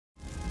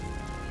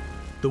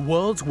The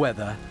world's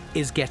weather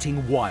is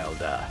getting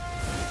wilder.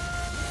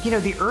 You know,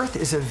 the Earth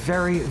is a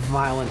very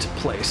violent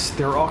place.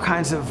 There are all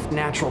kinds of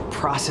natural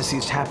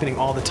processes happening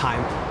all the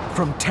time.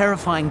 From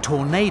terrifying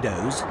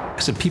tornadoes... I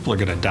said people are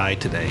going to die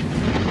today.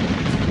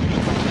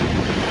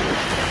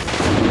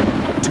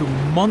 ...to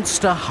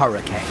monster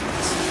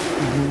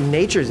hurricanes.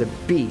 Nature's a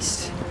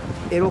beast.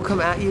 It'll come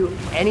at you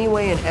any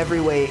way and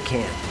every way it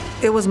can.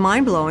 It was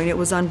mind-blowing. It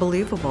was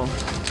unbelievable.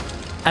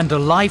 And a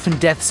life and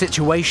death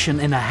situation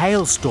in a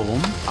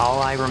hailstorm.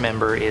 All I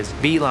remember is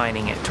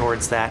beelining it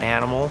towards that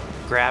animal,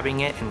 grabbing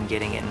it and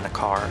getting it in the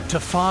car. To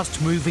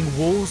fast-moving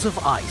walls of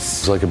ice.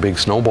 It's like a big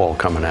snowball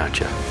coming at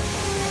you.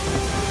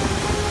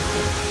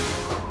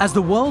 As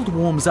the world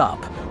warms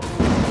up,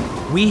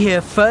 we hear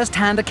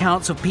first-hand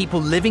accounts of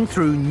people living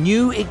through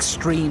new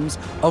extremes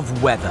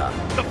of weather.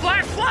 The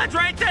flash flood's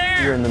right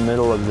there! You're in the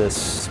middle of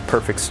this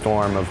perfect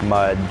storm of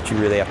mud. You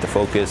really have to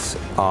focus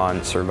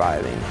on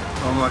surviving.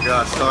 Oh my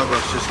God,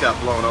 Starbucks just got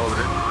blown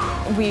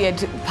over. We had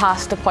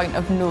passed the point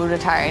of no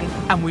return.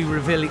 And we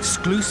reveal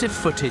exclusive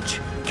footage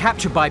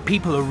captured by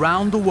people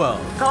around the world.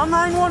 Call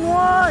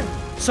 911!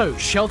 So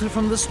shelter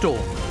from the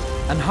storm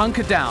and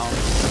hunker down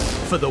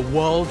for the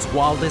world's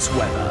wildest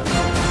weather.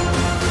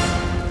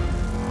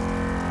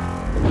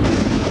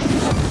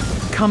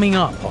 Coming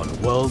up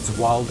on World's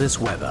Wildest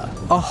Weather,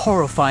 a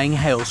horrifying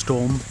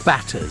hailstorm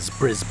batters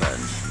Brisbane.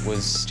 It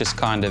was just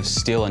kind of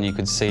still and you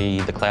could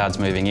see the clouds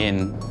moving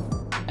in,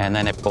 and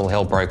then all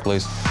hell broke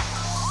loose.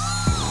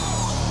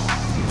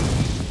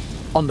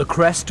 On the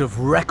crest of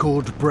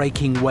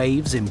record-breaking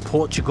waves in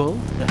Portugal.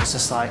 It was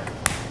just like,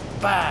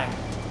 bang,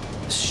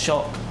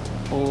 shock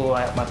all the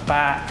way up my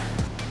back,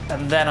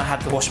 and then I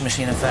had the washing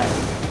machine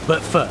effect.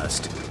 But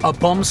first, a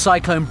bomb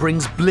cyclone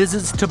brings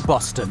blizzards to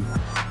Boston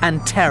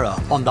and terror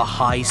on the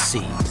high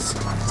seas.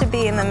 To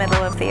be in the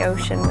middle of the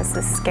ocean was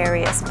the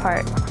scariest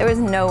part. There was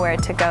nowhere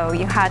to go.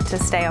 You had to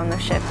stay on the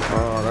ship.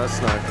 Oh,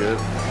 that's not good.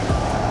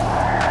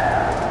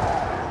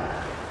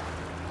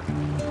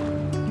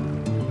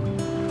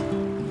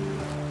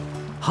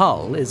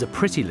 Hull is a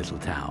pretty little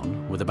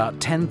town with about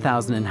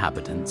 10,000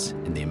 inhabitants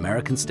in the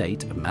American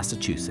state of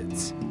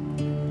Massachusetts.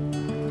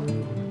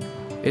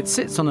 It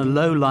sits on a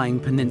low-lying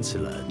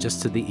peninsula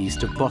just to the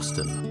east of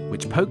Boston,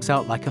 which pokes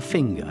out like a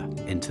finger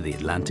into the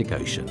Atlantic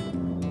Ocean.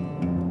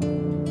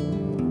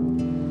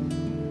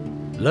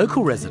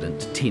 Local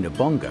resident Tina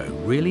Bongo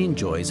really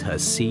enjoys her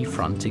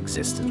seafront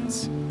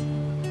existence.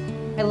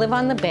 I live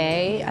on the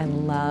bay. I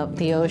love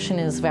the ocean.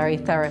 Is very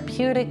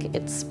therapeutic.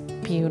 It's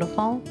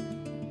beautiful.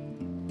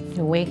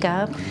 You wake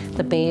up,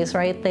 the bay's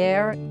right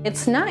there.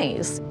 It's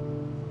nice.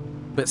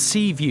 But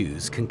sea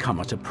views can come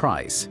at a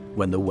price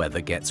when the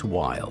weather gets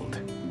wild.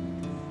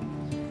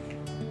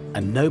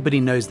 And nobody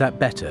knows that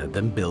better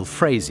than Bill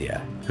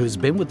Frazier, who's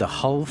been with the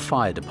Hull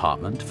Fire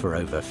Department for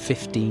over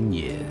 15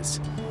 years.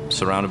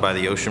 Surrounded by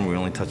the ocean, we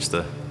only touch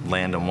the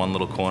land in one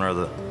little corner of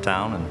the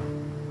town,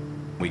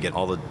 and we get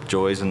all the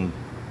joys and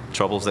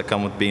troubles that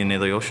come with being near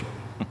the ocean.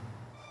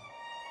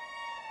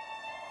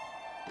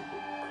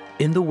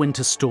 In the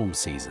winter storm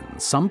season,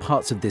 some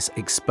parts of this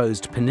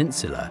exposed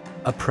peninsula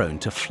are prone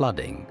to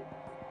flooding.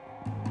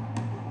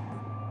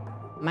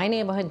 My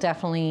neighborhood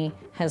definitely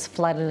has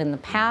flooded in the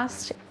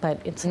past, but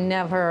it's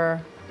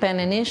never been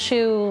an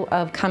issue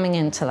of coming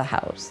into the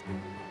house.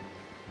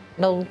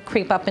 It'll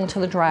creep up into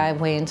the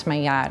driveway, into my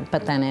yard,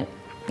 but then it,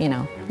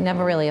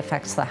 never really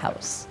affects the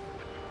house.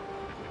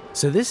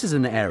 So this is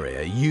an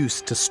area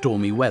used to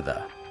stormy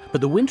weather,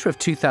 but the winter of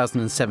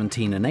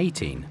 2017 and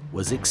 18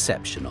 was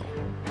exceptional.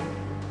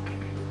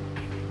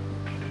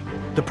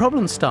 The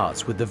problem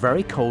starts with the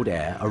very cold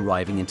air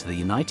arriving into the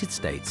United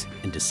States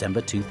in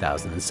December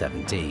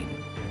 2017.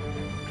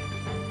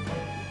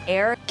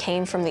 Air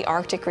came from the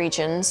Arctic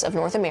regions of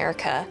North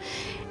America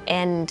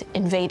and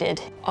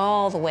invaded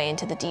all the way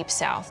into the deep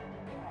south.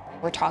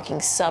 We're talking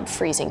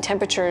sub-freezing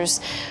temperatures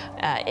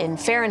in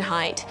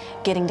Fahrenheit,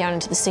 getting down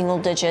into the single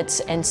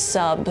digits, and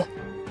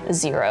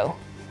sub-zero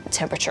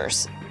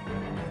temperatures.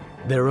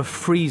 There are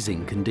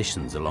freezing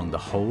conditions along the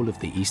whole of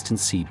the eastern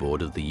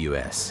seaboard of the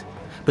US.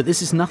 But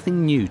this is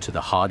nothing new to the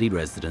hardy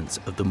residents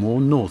of the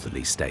more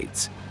northerly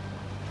states.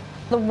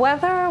 The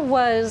weather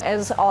was,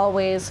 as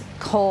always,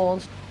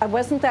 cold. I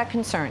wasn't that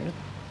concerned.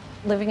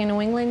 Living in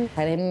New England,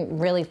 I didn't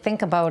really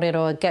think about it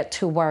or get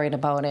too worried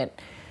about it,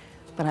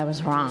 but I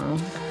was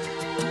wrong.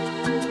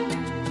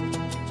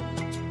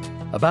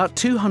 About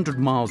 200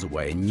 miles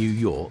away in New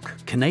York,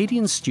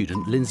 Canadian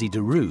student Lindsay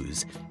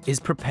DeRuse is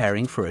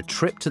preparing for a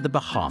trip to the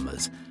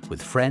Bahamas with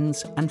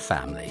friends and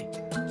family.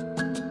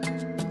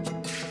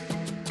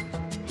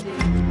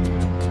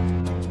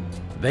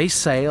 They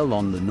sail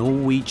on the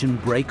Norwegian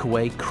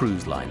breakaway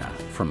cruise liner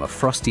from a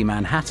frosty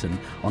Manhattan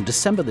on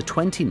December the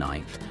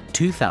 29th,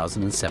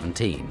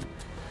 2017,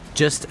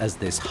 just as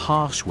this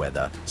harsh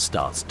weather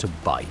starts to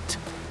bite.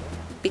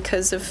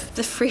 Because of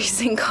the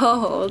freezing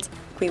cold,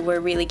 we were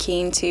really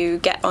keen to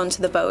get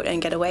onto the boat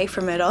and get away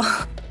from it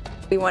all.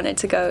 We wanted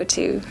to go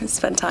to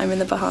spend time in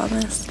the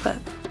Bahamas, but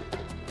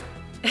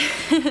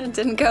it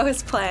didn't go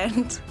as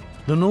planned.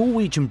 The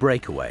Norwegian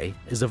Breakaway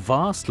is a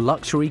vast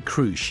luxury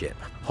cruise ship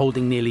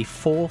holding nearly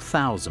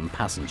 4,000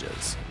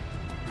 passengers.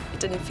 It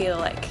didn't feel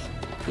like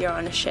you're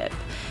on a ship,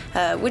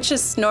 which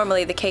is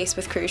normally the case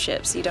with cruise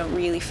ships. You don't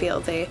really feel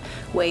the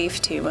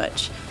wave too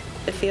much.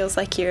 It feels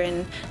like you're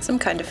in some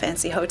kind of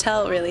fancy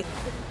hotel, really.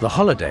 The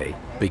holiday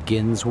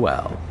begins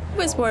well. It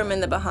was warm in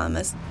the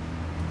Bahamas,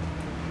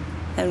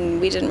 and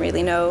we didn't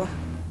really know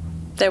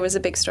there was a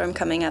big storm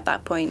coming at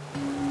that point.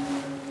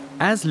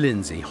 As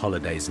Lindsay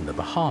holidays in the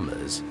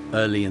Bahamas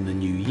early in the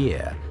new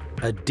year,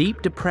 a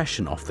deep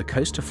depression off the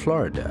coast of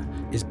Florida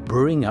is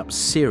brewing up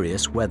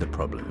serious weather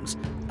problems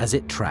as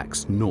it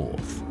tracks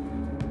north.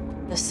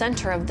 The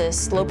center of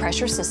this low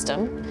pressure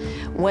system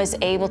was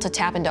able to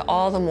tap into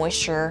all the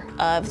moisture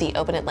of the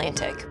open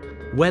Atlantic.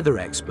 Weather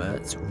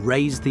experts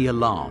raised the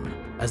alarm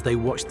as they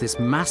watched this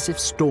massive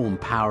storm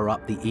power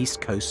up the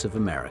east coast of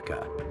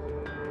America.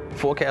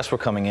 Forecasts were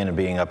coming in and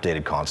being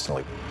updated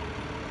constantly.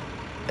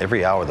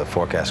 Every hour the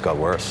forecast got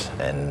worse,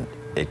 and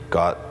it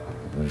got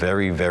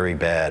very, very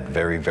bad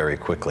very, very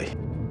quickly.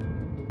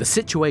 The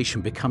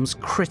situation becomes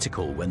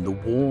critical when the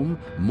warm,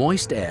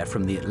 moist air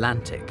from the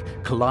Atlantic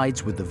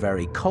collides with the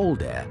very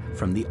cold air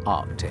from the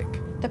Arctic.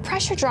 The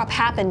pressure drop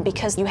happened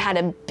because you had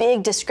a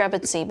big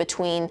discrepancy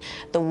between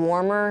the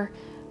warmer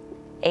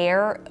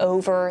air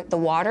over the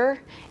water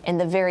and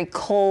the very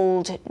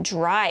cold,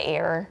 dry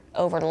air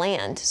over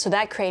land. So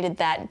that created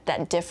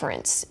that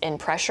difference in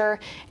pressure,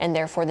 and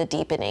therefore the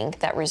deepening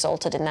that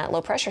resulted in that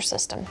low pressure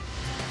system.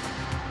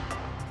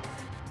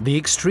 The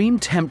extreme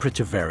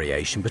temperature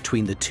variation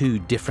between the two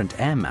different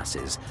air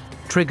masses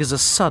triggers a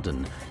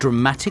sudden,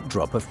 dramatic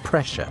drop of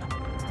pressure.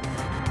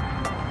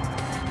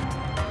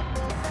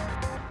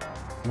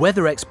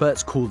 Weather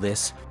experts call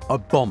this a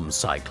bomb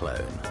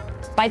cyclone.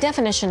 By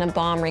definition, a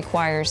bomb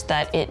requires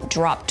that it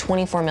drop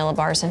 24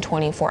 millibars in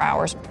 24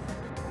 hours.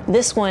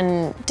 This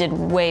one did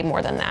way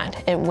more than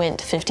that. It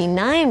went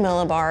 59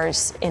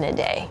 millibars in a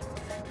day.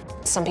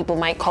 Some people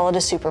might call it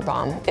a super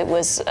bomb. It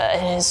was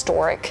an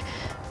historic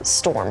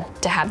storm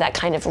to have that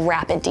kind of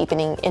rapid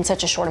deepening in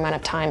such a short amount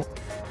of time.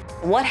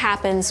 What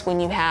happens when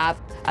you have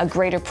a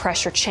greater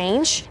pressure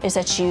change is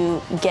that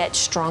you get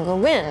stronger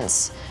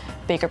winds.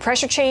 Bigger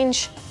pressure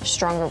change,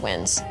 stronger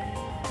winds.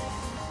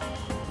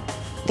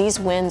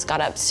 These winds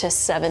got up to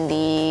 70,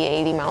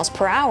 80 miles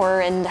per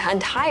hour and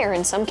higher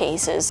in some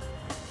cases.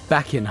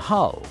 Back in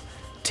Hull,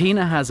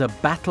 Tina has a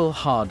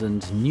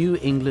battle-hardened New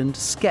England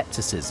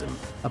skepticism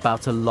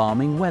about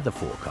alarming weather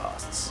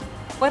forecasts.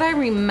 What I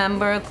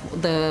remember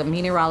the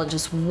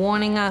meteorologist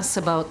warning us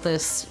about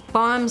this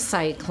bomb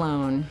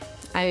cyclone.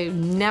 I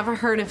never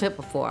heard of it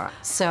before.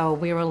 So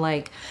we were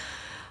like,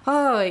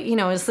 oh, you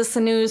know, is this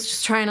the news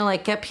just trying to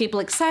like get people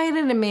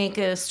excited and make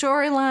a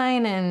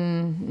storyline?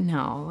 And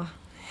no,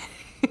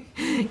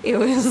 it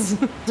was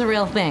the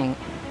real thing.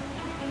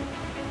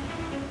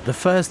 The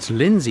first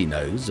Lindsay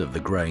knows of the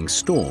growing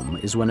storm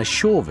is when a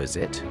shore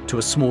visit to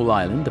a small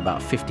island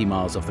about 50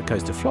 miles off the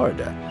coast of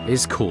Florida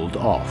is called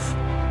off.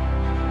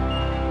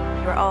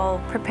 We're all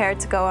prepared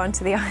to go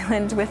onto the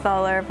island with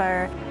all of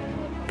our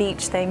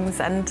beach things,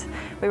 and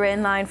we were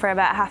in line for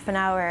about half an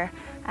hour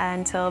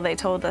until they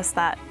told us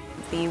that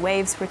the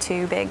waves were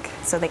too big,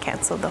 so they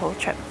cancelled the whole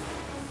trip.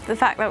 The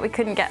fact that we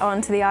couldn't get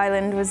onto the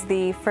island was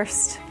the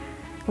first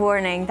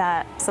warning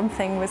that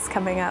something was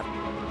coming up.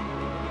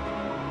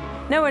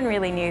 No one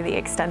really knew the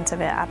extent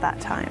of it at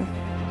that time.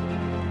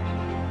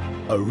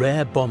 A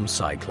rare bomb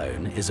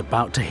cyclone is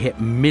about to hit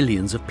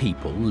millions of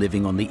people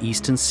living on the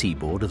eastern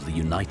seaboard of the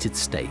United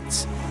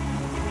States.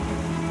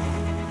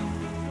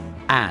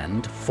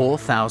 And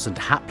 4,000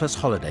 hapless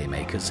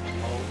holidaymakers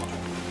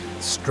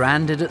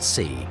stranded at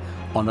sea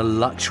on a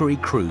luxury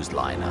cruise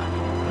liner.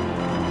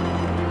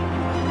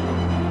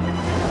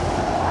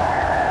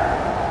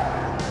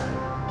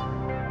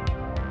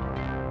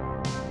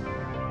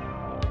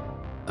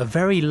 A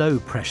very low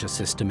pressure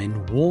system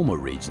in warmer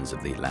regions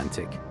of the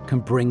Atlantic can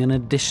bring an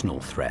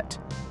additional threat,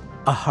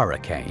 a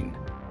hurricane.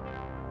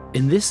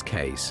 In this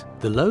case,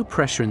 the low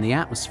pressure in the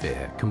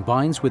atmosphere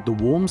combines with the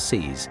warm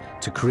seas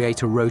to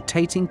create a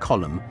rotating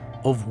column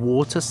of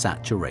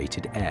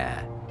water-saturated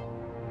air.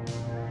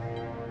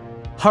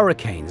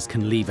 Hurricanes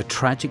can leave a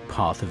tragic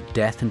path of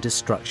death and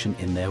destruction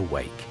in their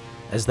wake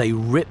as they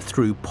rip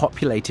through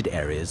populated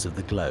areas of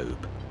the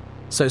globe.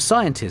 So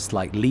scientists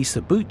like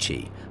Lisa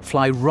Bucci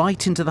fly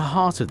right into the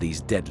heart of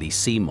these deadly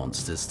sea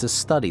monsters to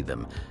study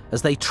them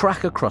as they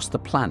track across the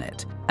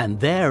planet, and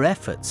their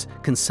efforts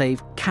can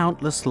save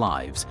countless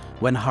lives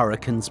when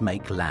hurricanes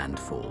make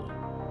landfall.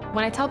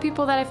 When I tell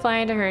people that I fly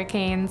into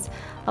hurricanes,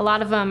 a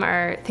lot of them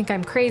think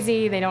I'm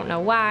crazy, they don't know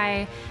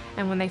why,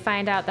 and when they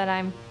find out that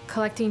I'm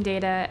collecting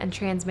data and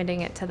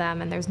transmitting it to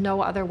them and there's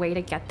no other way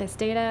to get this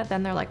data,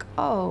 then they're like,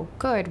 oh,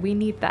 good, we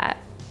need that.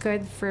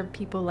 Good for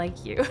people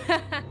like you.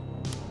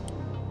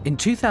 In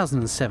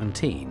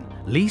 2017,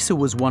 Lisa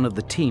was one of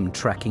the team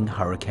tracking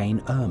Hurricane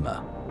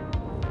Irma.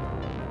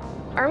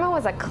 Irma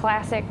was a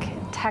classic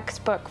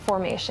textbook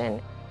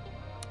formation.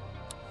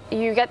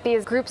 You get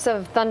these groups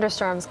of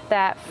thunderstorms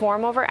that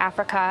form over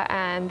Africa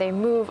and they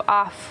move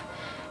off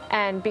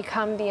and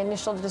become the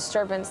initial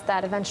disturbance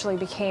that eventually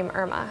became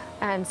Irma.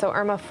 And so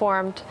Irma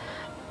formed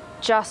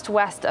just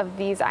west of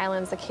these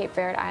islands, the Cape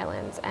Verde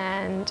Islands,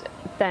 and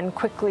then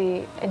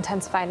quickly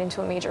intensified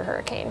into a major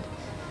hurricane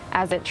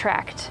as it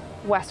tracked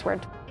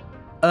westward.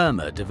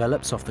 Irma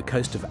develops off the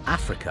coast of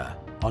Africa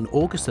on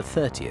August the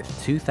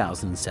 30th,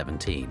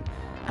 2017,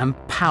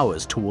 and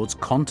powers towards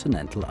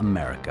continental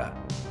America.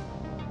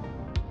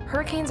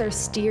 Hurricanes are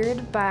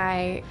steered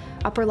by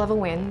upper level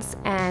winds,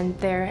 and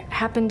there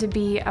happened to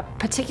be a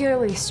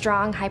particularly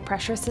strong high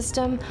pressure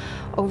system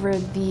over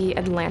the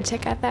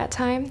Atlantic at that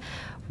time.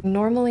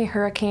 Normally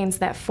hurricanes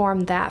that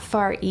form that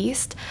far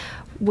east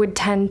would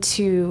tend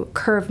to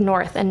curve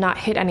north and not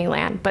hit any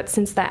land, but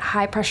since that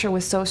high pressure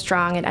was so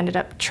strong, it ended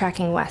up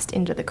tracking west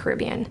into the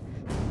Caribbean.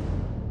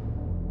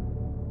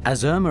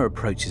 As Irma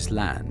approaches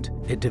land,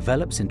 it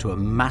develops into a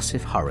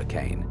massive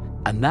hurricane,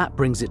 and that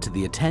brings it to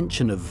the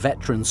attention of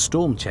veteran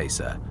storm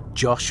chaser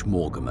Josh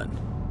Morgerman.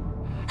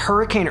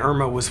 Hurricane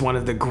Irma was one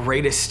of the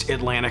greatest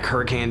Atlantic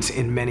hurricanes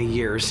in many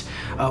years.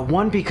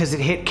 One, because it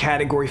hit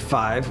Category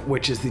 5,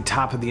 which is the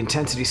top of the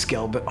intensity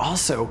scale, but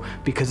also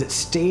because it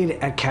stayed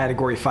at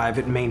Category 5.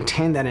 It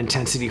maintained that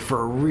intensity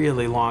for a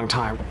really long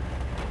time.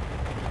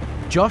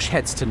 Josh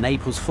heads to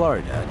Naples,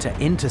 Florida to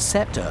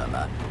intercept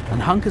Irma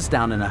and hunkers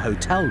down in a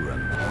hotel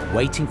room,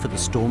 waiting for the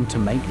storm to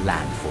make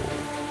landfall.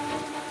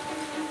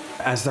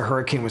 As the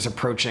hurricane was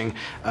approaching,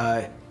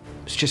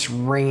 it's just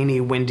rainy,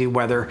 windy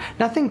weather.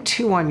 Nothing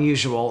too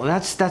unusual. And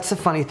that's the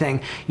funny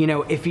thing. You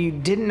know, if you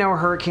didn't know a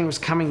hurricane was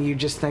coming, you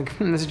just think,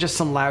 this is just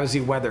some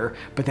lousy weather.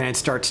 But then it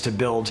starts to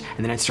build,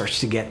 and then it starts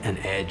to get an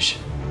edge.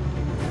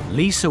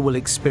 Lisa will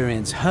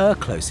experience her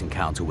close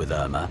encounter with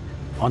Irma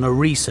on a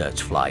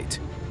research flight,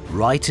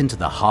 right into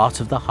the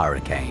heart of the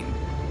hurricane.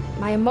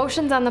 My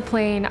emotions on the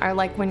plane are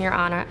like when you're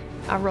on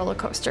a roller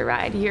coaster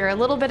ride. You're a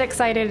little bit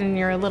excited and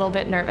you're a little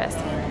bit nervous.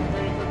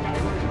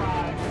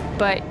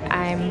 But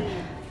I'm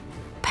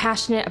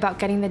passionate about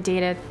getting the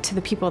data to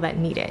the people that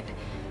need it.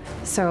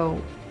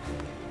 So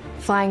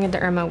flying into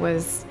Irma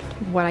was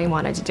what I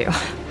wanted to do.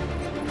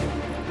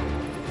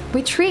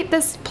 We treat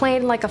this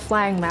plane like a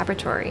flying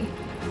laboratory.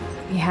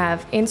 We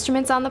have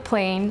instruments on the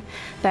plane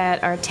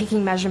that are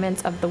taking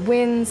measurements of the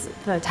winds,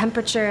 the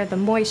temperature, the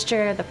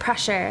moisture, the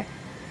pressure,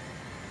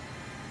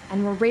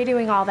 and we're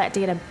radioing all that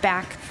data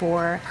back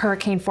for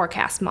hurricane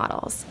forecast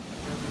models.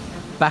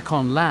 Back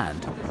on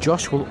land,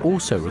 Josh will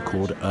also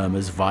record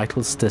Irma's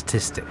vital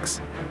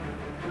statistics.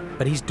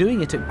 But he's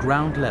doing it at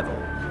ground level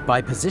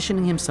by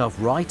positioning himself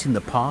right in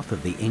the path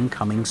of the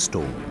incoming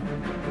storm.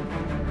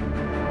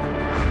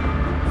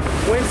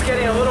 Wind's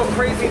getting a little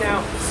crazy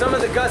now. Some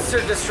of the gusts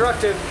are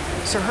destructive.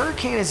 So a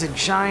hurricane is a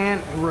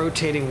giant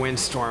rotating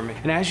windstorm,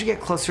 and as you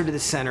get closer to the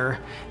center,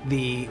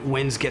 the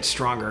winds get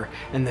stronger.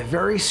 And the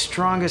very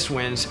strongest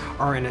winds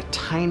are in a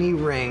tiny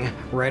ring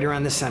right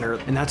around the center,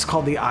 and that's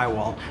called the eye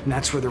wall. And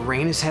that's where the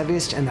rain is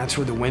heaviest, and that's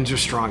where the winds are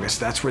strongest.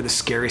 That's where the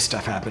scary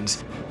stuff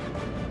happens.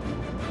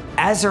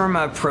 As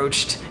Irma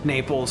approached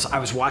Naples, I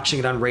was watching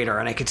it on radar,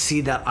 and I could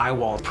see that eye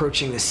wall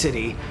approaching the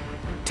city.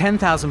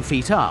 10,000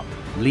 feet up,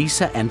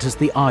 Lisa enters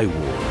the eye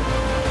wall.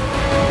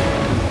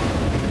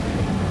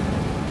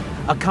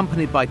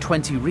 Accompanied by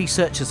 20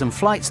 researchers and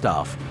flight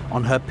staff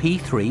on her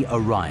P-3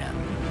 Orion.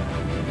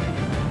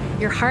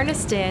 You're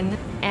harnessed in,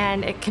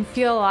 and it can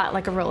feel a lot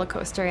like a roller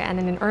coaster, and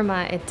in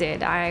Irma it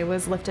did. I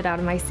was lifted out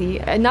of my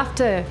seat, enough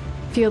to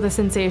feel the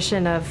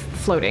sensation of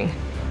floating.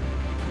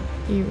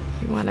 You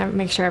want to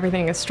make sure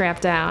everything is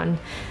strapped down,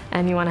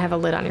 and you want to have a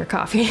lid on your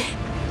coffee.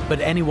 But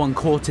anyone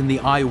caught in the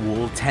eye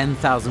wall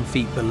 10,000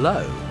 feet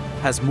below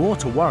has more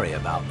to worry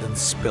about than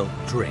spilt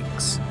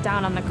drinks.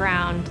 Down on the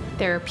ground,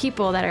 there are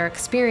people that are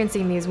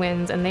experiencing these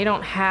winds, and they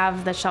don't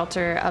have the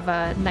shelter of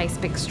a nice,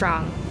 big,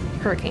 strong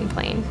hurricane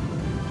plane.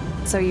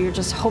 So you're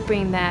just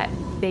hoping that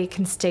they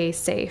can stay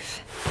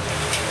safe.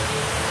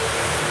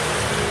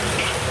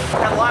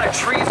 Had a lot of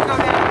trees go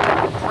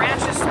down,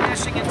 branches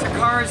smashing into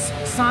cars,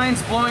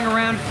 signs blowing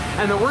around,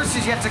 and the worst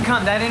is yet to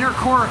come. That inner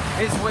core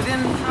is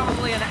within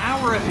probably an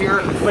hour of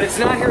here, but it's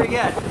not here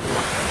yet.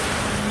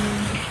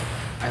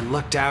 I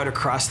looked out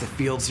across the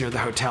fields near the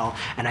hotel,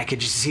 and I could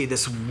just see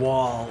this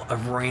wall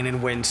of rain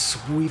and wind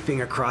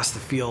sweeping across the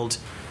field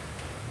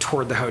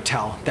toward the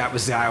hotel. That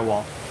was the eye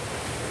wall.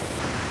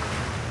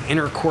 The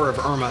inner core of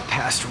Irma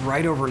passed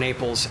right over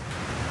Naples.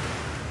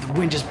 The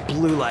wind just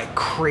blew like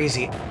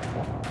crazy.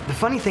 The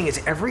funny thing is,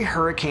 every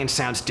hurricane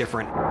sounds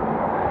different.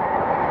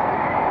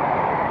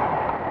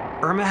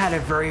 Irma had a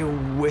very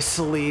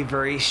whistly,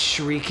 very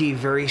shrieky,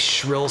 very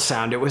shrill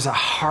sound. It was a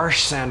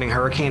harsh sounding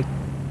hurricane.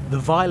 The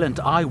violent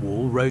eye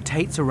wall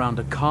rotates around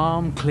a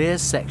calm, clear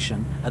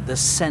section at the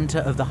center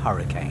of the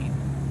hurricane.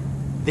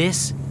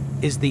 This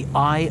is the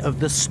eye of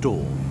the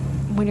storm.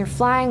 When you're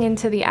flying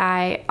into the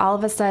eye, all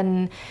of a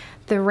sudden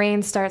the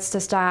rain starts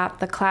to stop,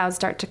 the clouds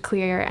start to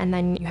clear, and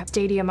then you have a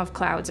stadium of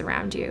clouds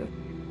around you.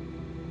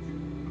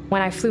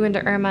 When I flew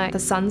into Irma, the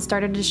sun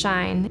started to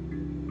shine.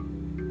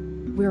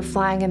 We were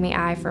flying in the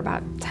eye for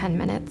about 10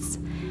 minutes,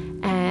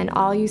 and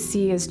all you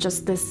see is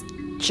just this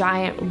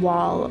giant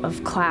wall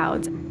of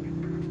clouds.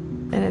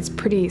 And it's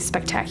pretty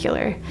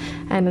spectacular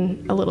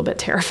and a little bit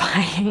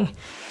terrifying.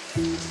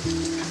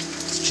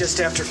 It's just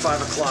after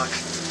 5 o'clock.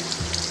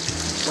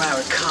 Wow,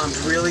 it calmed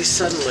really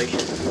suddenly.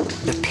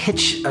 The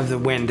pitch of the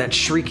wind, that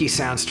shrieky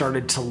sound,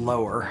 started to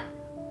lower,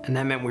 and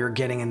that meant we were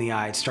getting in the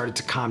eye. It started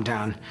to calm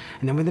down,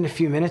 and then within a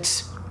few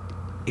minutes,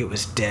 it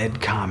was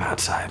dead calm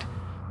outside.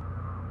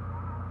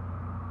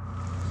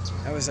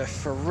 That was a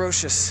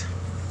ferocious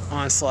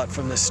onslaught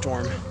from this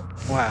storm.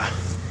 Wow.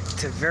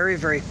 It's a very,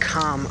 very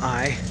calm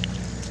eye.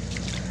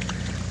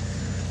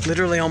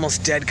 Literally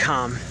almost dead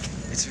calm.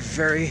 It's a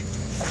very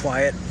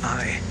quiet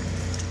eye.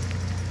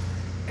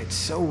 It's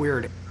so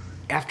weird.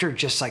 After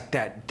just like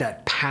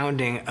that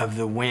pounding of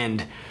the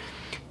wind,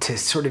 to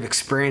sort of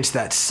experience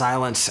that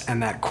silence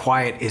and that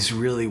quiet is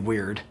really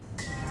weird.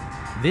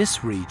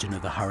 This region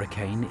of the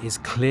hurricane is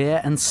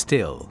clear and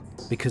still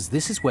because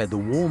this is where the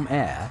warm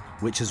air,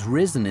 which has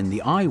risen in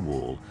the eye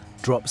wall,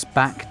 drops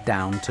back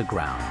down to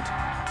ground.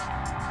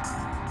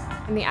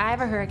 In the eye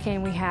of a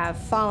hurricane, we have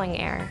falling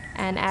air,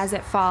 and as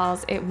it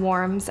falls, it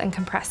warms and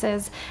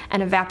compresses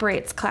and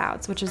evaporates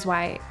clouds, which is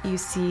why you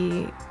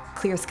see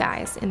clear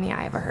skies in the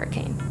eye of a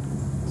hurricane.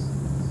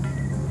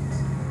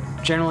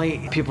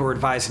 Generally, people are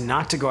advised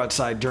not to go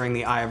outside during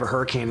the eye of a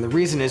hurricane. And the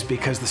reason is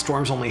because the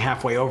storm's only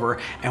halfway over,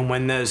 and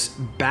when those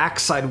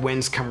backside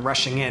winds come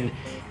rushing in,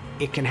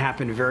 it can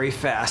happen very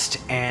fast,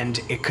 and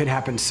it could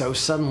happen so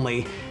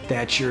suddenly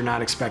that you're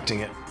not expecting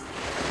it.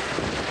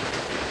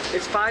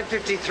 It's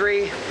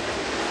 5:53,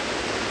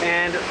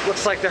 and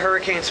looks like the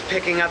hurricane's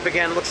picking up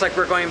again. Looks like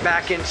we're going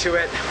back into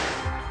it.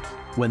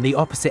 When the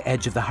opposite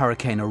edge of the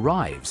hurricane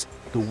arrives,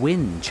 the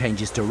wind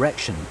changes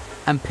direction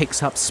and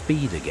picks up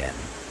speed again.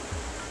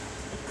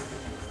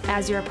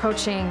 As you're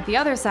approaching the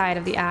other side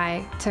of the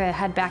eye to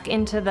head back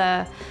into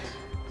the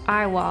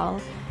eye wall,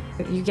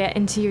 you get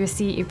into your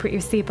seat, you put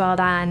your seatbelt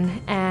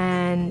on,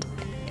 and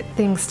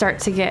things start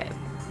to get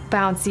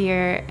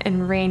bouncier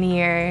and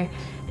rainier,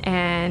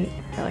 and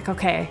you're like,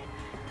 okay,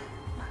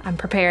 I'm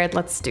prepared,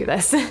 let's do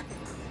this.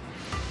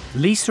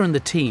 Lisa and the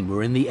team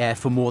were in the air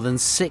for more than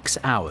 6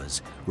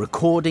 hours,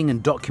 recording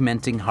and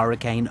documenting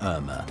Hurricane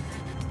Irma.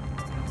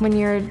 When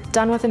you're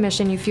done with the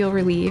mission, you feel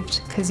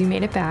relieved because you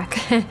made it back.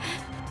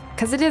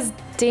 Because it is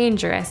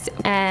dangerous,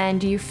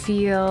 and you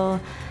feel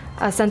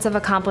a sense of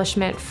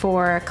accomplishment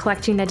for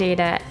collecting the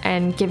data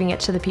and giving it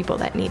to the people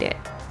that need it.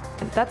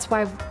 That's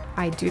why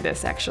I do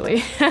this,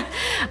 actually.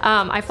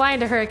 I fly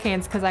into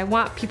hurricanes because I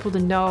want people to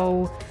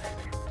know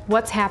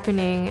what's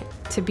happening,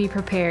 to be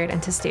prepared,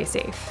 and to stay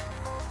safe.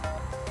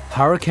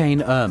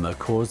 Hurricane Irma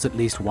caused at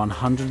least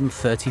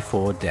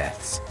 134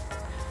 deaths.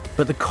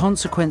 But the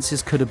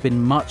consequences could have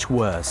been much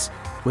worse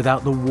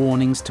without the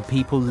warnings to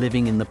people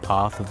living in the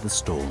path of the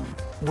storm.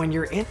 When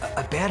you're in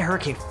a bad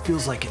hurricane, it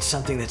feels like it's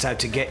something that's out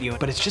to get you,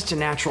 but it's just a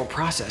natural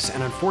process.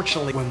 And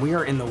unfortunately, when we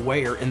are in the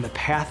way or in the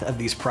path of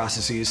these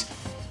processes,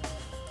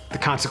 the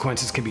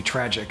consequences can be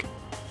tragic.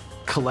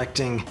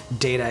 Collecting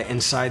data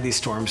inside these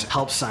storms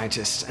helps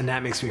scientists, and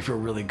that makes me feel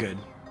really good.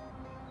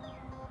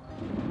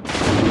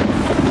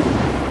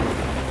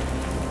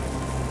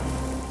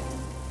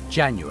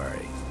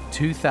 January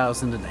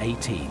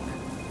 2018.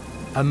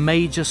 A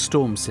major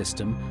storm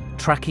system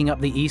tracking up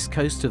the east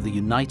coast of the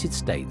United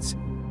States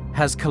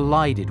has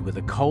collided with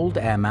a cold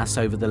air mass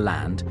over the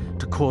land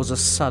to cause a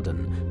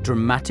sudden,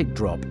 dramatic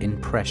drop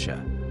in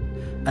pressure,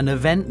 an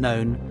event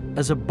known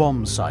as a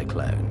bomb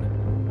cyclone.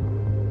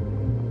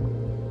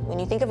 When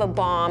you think of a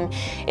bomb,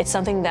 it's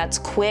something that's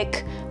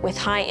quick, with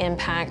high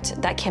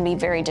impact, that can be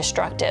very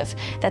destructive.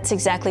 That's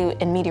exactly,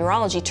 in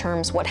meteorology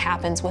terms, what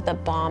happens with a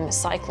bomb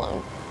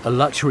cyclone. A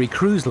luxury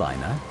cruise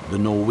liner, the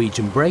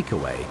Norwegian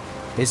Breakaway,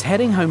 is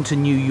heading home to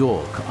New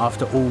York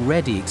after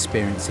already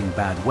experiencing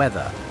bad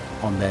weather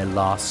on their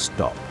last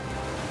stop.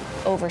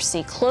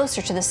 Oversea,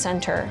 closer to the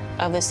center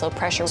of this low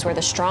pressure is where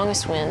the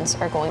strongest winds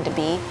are going to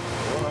be.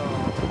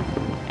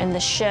 And the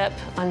ship,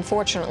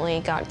 unfortunately,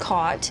 got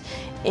caught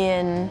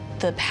in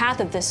the path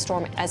of this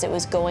storm as it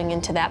was going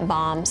into that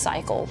bomb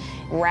cycle,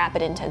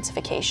 rapid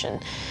intensification.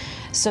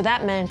 So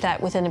that meant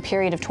that within a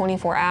period of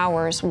 24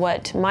 hours,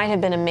 what might have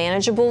been a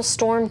manageable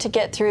storm to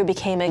get through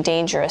became a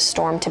dangerous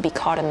storm to be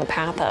caught in the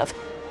path of.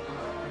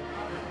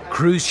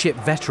 Cruise ship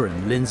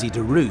veteran Lindsay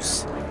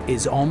DeRoos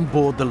is on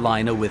board the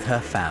liner with her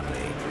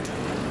family.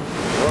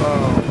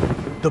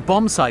 Whoa. The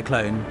bomb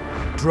cyclone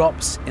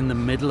drops in the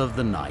middle of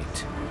the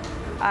night.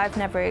 I've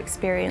never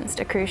experienced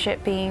a cruise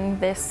ship being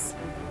this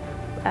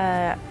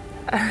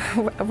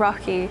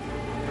rocky.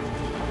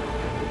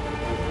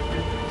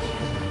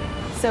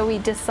 So we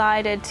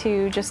decided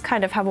to just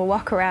kind of have a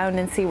walk around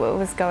and see what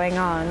was going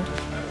on.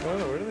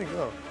 Where did they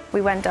go?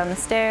 We went down the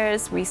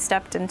stairs, we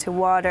stepped into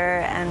water,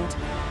 and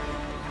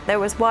there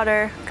was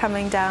water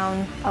coming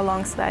down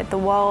alongside the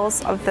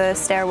walls of the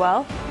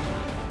stairwell.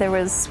 There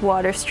was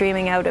water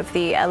streaming out of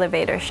the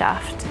elevator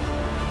shaft.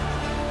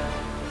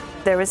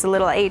 There was a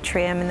little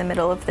atrium in the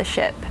middle of the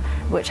ship,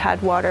 which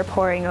had water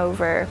pouring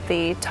over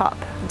the top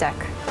deck.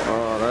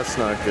 Oh, that's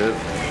not good.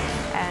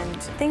 And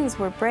sounds. Things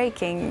were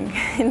breaking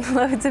in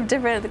loads of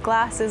different, the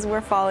glasses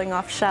were falling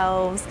off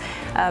shelves,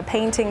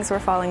 paintings were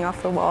falling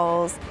off the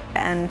walls,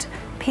 and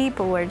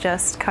people were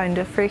just kind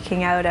of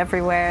freaking out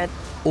everywhere.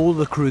 All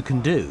the crew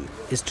can do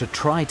is to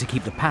try to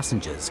keep the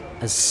passengers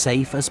as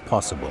safe as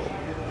possible.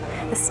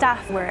 The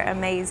staff were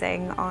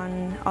amazing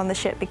on the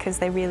ship because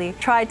they really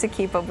tried to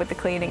keep up with the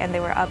cleaning, and they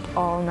were up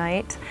all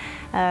night,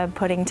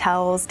 putting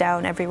towels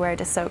down everywhere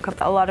to soak up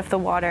a lot of the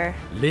water.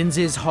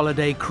 Lindsay's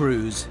holiday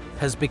cruise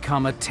has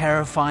become a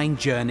terrifying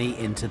journey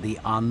into the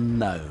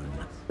unknown.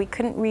 We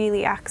couldn't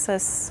really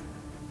access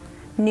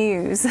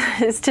news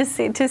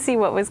to see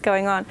what was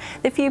going on.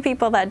 The few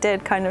people that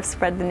did kind of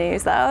spread the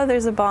news that, oh,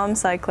 there's a bomb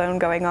cyclone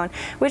going on,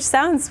 which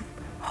sounds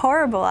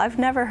horrible. I've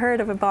never heard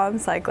of a bomb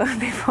cyclone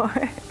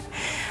before.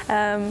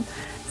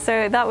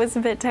 So that was a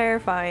bit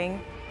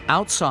terrifying.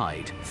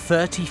 Outside,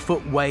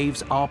 30-foot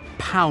waves are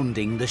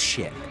pounding the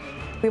ship.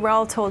 We were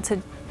all told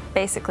to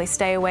basically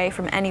stay away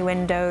from any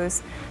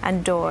windows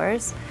and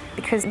doors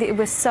because it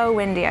was so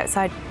windy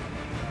outside.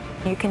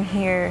 You can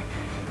hear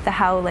the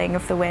howling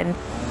of the wind.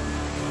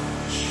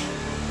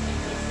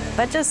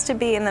 But just to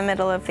be in the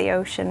middle of the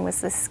ocean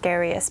was the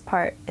scariest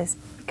part, is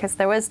because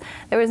there was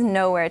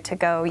nowhere to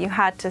go. You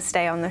had to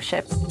stay on the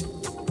ship.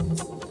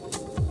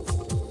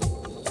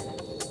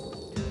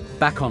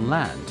 Back on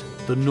land,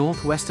 the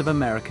northwest of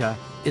America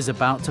is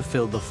about to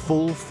feel the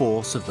full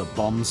force of the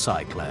bomb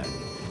cyclone.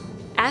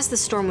 As the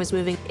storm was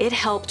moving, it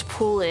helped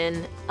pull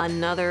in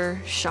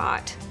another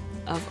shot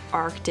of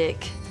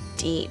Arctic,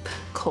 deep,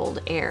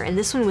 cold air. And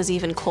this one was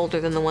even colder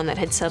than the one that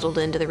had settled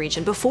into the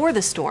region before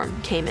the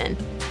storm came in.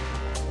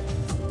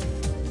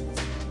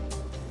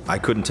 I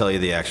couldn't tell you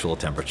the actual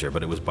temperature,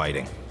 but it was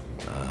biting.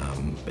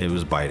 It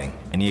was biting.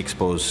 Any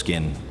exposed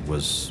skin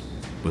was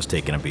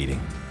taking a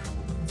beating.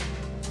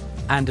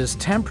 And as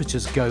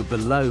temperatures go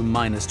below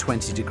minus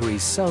 20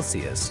 degrees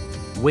Celsius,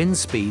 wind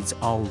speeds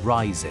are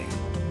rising.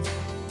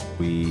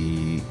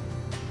 We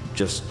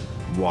just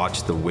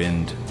watched the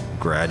wind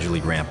gradually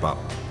ramp up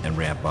and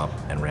ramp up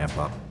and ramp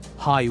up.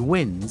 High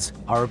winds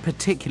are a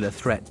particular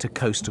threat to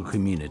coastal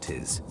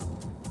communities.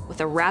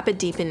 With a rapid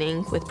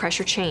deepening, with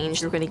pressure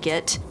change, we're going to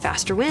get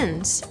faster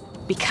winds.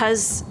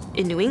 Because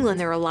in New England,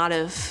 there are a lot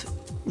of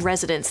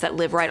residents that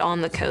live right on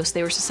the coast,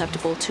 they were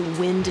susceptible to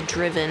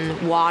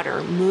wind-driven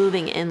water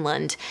moving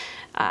inland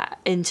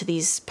into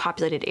these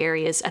populated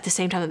areas at the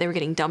same time that they were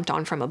getting dumped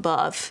on from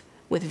above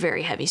with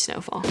very heavy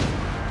snowfall.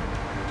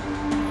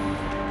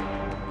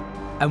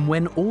 And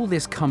when all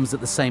this comes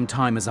at the same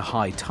time as a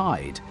high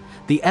tide,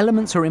 the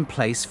elements are in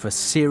place for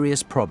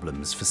serious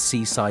problems for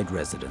seaside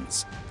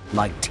residents,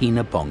 like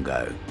Tina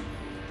Bongo.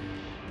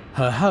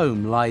 Her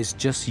home lies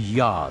just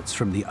yards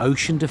from the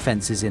ocean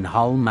defenses in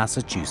Hull,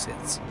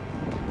 Massachusetts.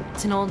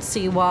 It's an old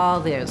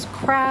seawall, there's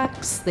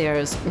cracks,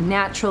 there's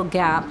natural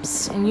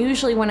gaps, and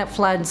usually when it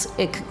floods,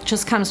 it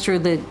just comes through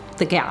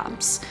the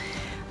gaps.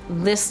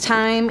 This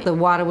time, the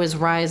water was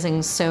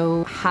rising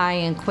so high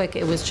and quick,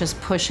 it was just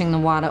pushing the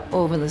water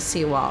over the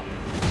seawall.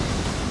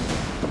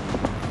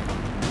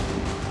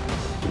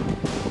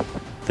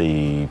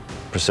 The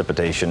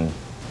precipitation,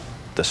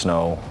 the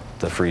snow,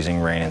 the freezing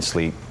rain and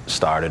sleet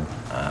started,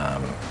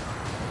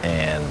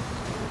 and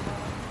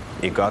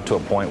it got to a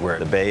point where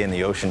the bay and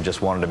the ocean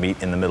just wanted to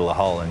meet in the middle of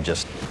Hull and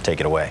just take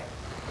it away.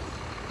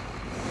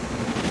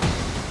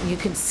 You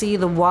could see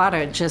the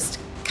water just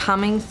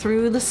coming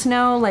through the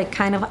snow, like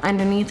kind of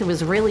underneath. It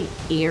was really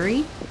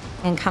eerie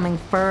and coming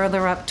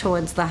further up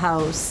towards the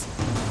house.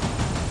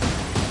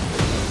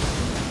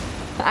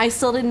 I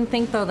still didn't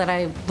think, though, that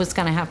I was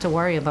going to have to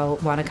worry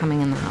about water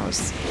coming in the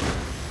house.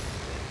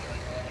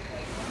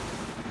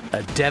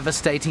 A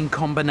devastating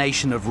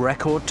combination of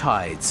record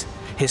tides,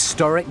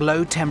 historic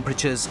low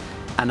temperatures,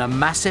 and a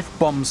massive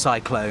bomb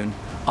cyclone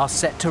are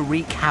set to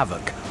wreak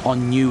havoc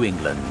on New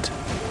England.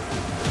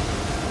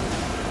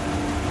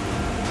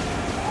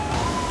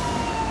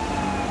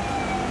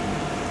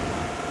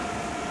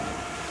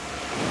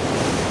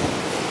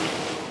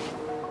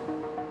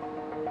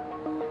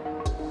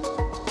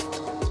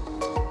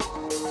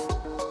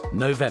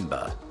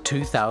 November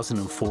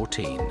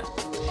 2014.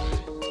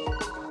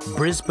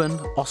 Brisbane,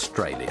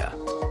 Australia.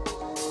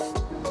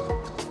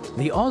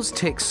 The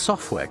OzTix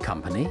software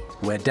company,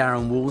 where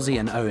Darren Woolsey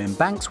and Owen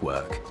Banks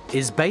work,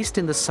 is based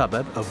in the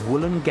suburb of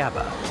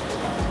Woolloongabba.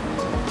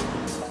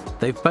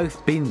 They've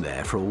both been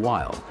there for a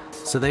while,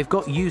 so they've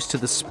got used to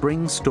the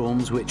spring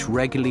storms which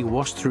regularly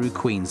wash through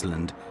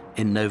Queensland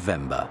in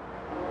November.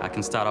 I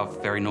can start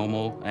off very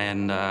normal,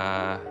 and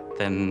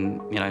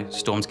then, you know,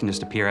 storms can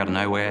just appear out of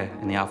nowhere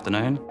in the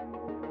afternoon.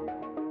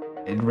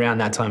 Around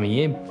that time of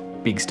year,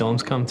 big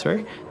storms come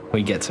through.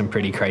 We get some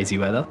pretty crazy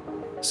weather.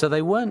 So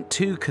they weren't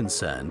too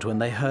concerned when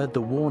they heard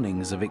the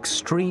warnings of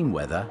extreme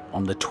weather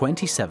on the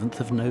 27th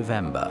of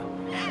November.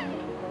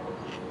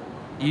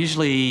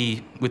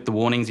 Usually with the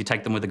warnings, you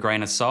take them with a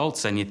grain of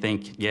salt and you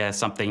think, yeah,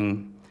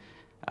 something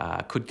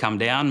could come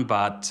down,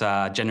 but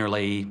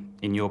generally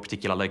in your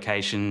particular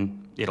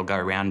location, it'll go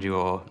around you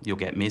or you'll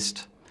get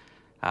missed.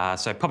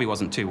 So probably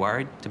wasn't too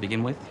worried to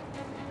begin with.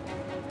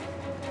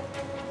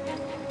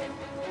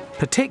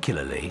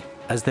 Particularly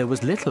as there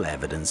was little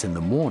evidence in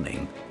the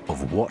morning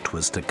of what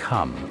was to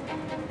come.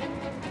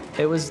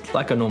 It was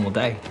like a normal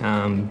day.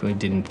 We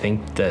didn't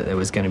think that it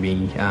was going to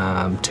be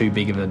too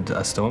big of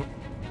a storm.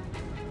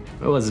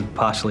 It was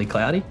partially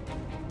cloudy,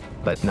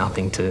 but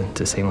nothing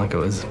to seem like it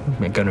was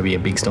going to be a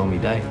big stormy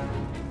day.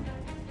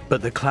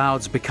 But the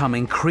clouds become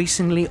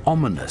increasingly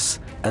ominous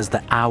as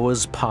the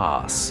hours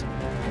pass.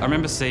 I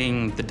remember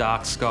seeing the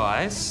dark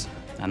skies,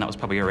 and that was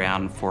probably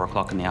around 4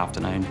 o'clock in the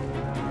afternoon.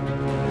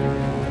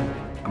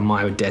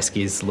 My desk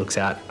looks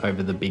out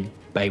over the big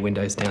bay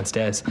windows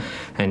downstairs,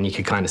 and you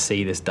could kind of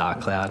see this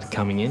dark cloud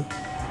coming in.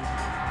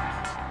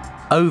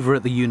 Over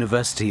at the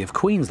University of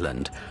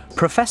Queensland,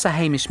 Professor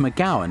Hamish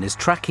McGowan is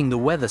tracking the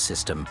weather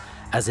system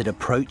as it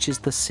approaches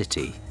the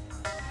city.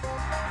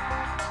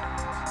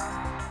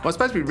 Well, I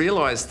suppose we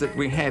realised that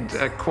we had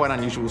a quite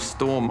unusual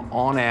storm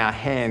on our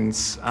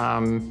hands,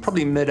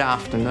 probably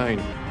mid-afternoon.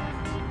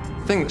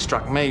 The thing that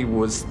struck me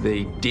was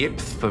the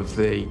depth of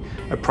the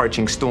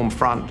approaching storm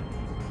front.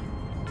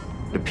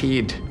 It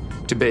appeared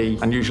to be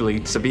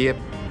unusually severe.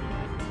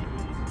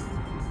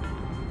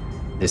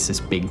 This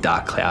big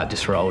dark cloud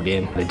just rolled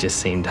in. It just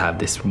seemed to have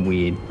this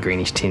weird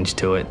greenish tinge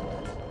to it.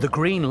 The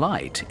green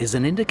light is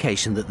an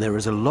indication that there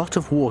is a lot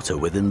of water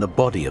within the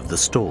body of the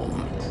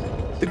storm.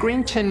 The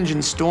green tinge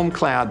in storm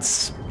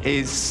clouds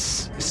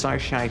is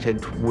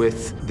associated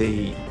with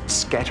the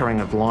scattering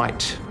of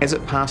light as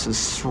it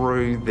passes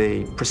through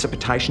the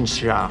precipitation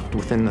shaft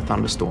within the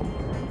thunderstorm.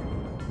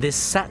 This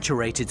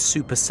saturated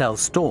supercell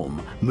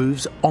storm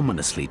moves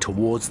ominously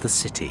towards the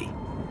city.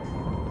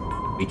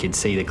 We could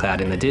see the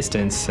cloud in the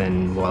distance,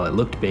 and while it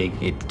looked big,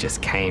 it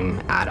just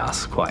came at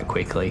us quite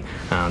quickly.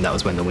 That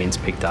was when the winds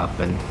picked up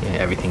and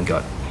everything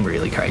got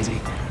really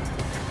crazy.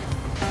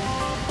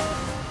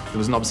 There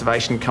was an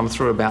observation come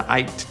through about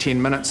 8 to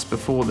 10 minutes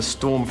before the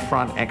storm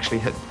front actually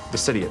hit the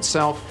city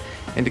itself,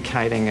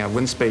 indicating a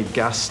wind speed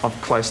gust of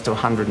close to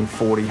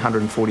 140,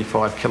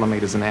 145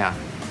 kilometres an hour.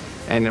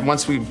 And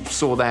once we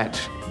saw that,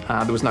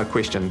 there was no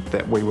question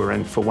that we were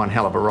in for one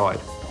hell of a ride.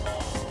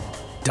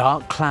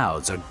 Dark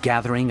clouds are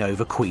gathering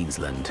over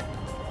Queensland.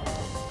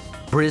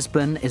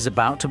 Brisbane is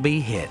about to be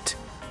hit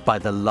by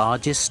the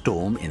largest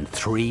storm in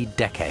 3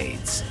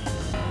 decades.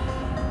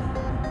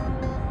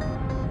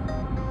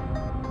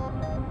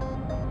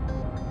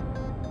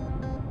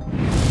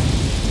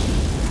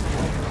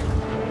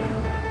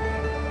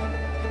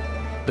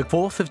 The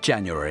 4th of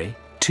January,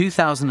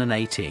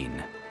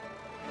 2018.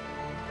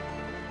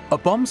 A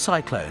bomb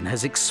cyclone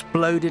has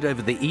exploded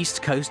over the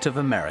east coast of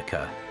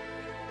America.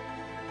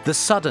 The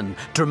sudden,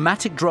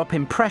 dramatic drop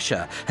in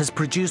pressure has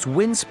produced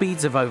wind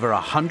speeds of over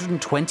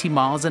 120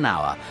 miles an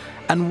hour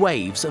and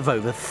waves of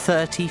over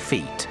 30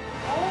 feet.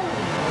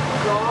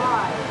 Oh,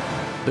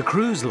 God. The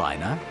cruise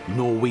liner,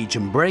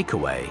 Norwegian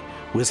Breakaway,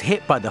 was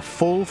hit by the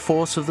full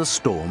force of the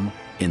storm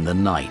in the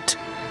night.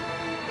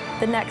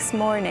 The next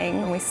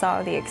morning, we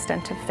saw the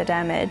extent of the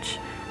damage.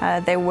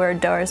 There were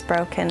doors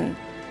broken.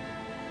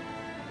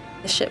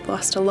 The ship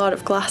lost a lot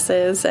of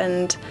glasses,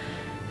 and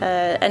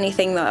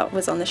anything that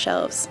was on the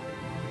shelves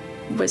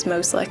was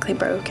most likely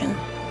broken.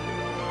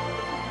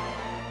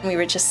 We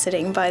were just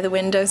sitting by the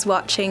windows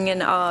watching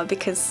in awe,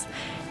 because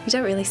you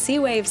don't really see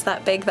waves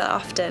that big that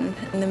often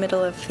in the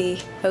middle of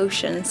the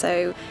ocean,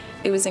 so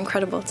it was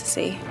incredible to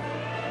see.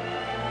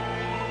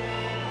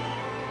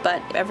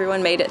 But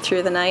everyone made it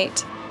through the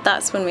night.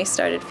 That's when we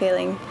started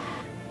feeling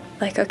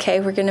like,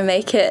 okay, we're gonna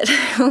make it.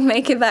 We'll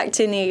make it back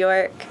to New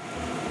York.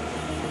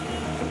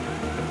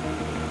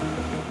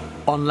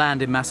 On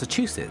land in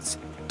Massachusetts,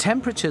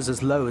 temperatures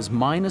as low as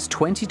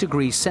 -20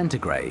 degrees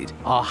centigrade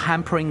are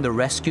hampering the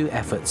rescue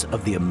efforts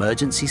of the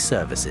emergency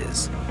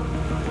services.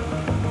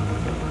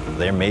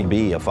 There may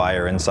be a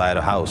fire inside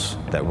a house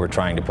that we're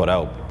trying to put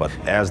out, but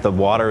as the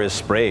water is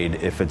sprayed,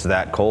 if it's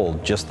that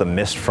cold, just the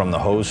mist from the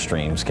hose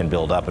streams can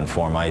build up and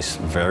form ice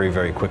very,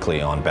 very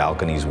quickly on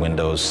balconies,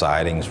 windows,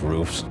 sidings,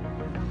 roofs.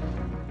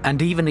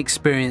 And even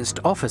experienced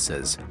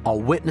officers are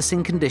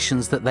witnessing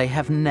conditions that they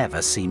have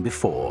never seen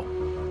before.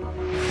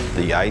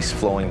 The ice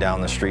flowing down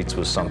the streets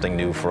was something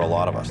new for a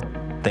lot of us.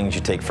 Things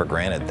you take for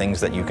granted, things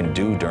that you can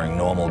do during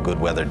normal good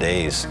weather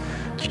days,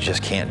 you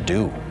just can't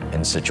do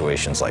in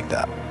situations like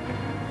that.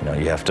 You know,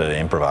 you have to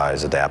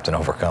improvise, adapt, and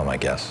overcome, I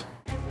guess.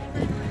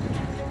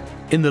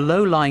 In the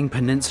low-lying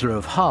peninsula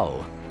of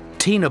Hull,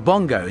 Tina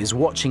Bongo is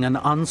watching an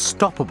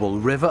unstoppable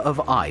river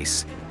of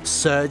ice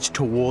surge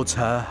towards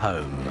her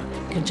home.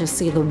 You could just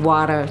see the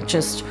water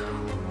just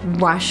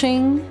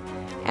rushing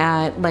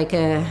at like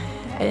a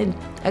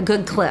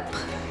good clip.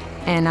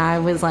 And I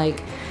was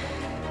like,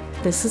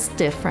 this is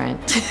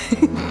different.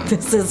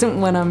 This isn't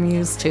what I'm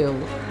used to.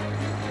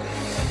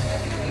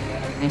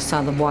 I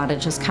saw the water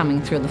just coming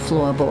through the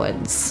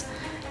floorboards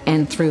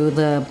and through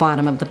the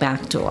bottom of the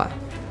back door.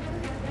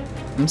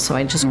 So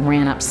I just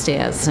ran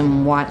upstairs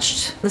and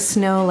watched the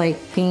snow like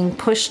being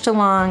pushed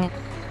along.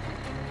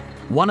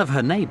 One of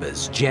her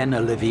neighbors, Jen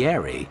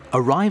Olivieri,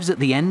 arrives at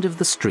the end of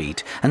the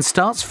street and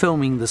starts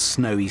filming the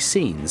snowy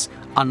scenes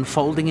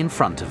unfolding in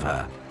front of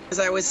her. As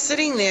I was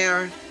sitting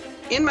there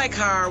in my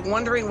car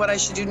wondering what I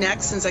should do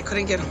next since I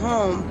couldn't get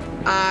home.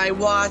 I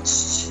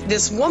watched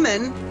this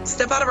woman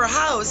step out of her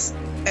house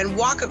and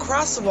walk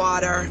across the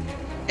water,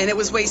 and it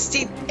was waist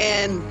deep,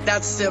 and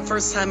that's the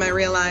first time I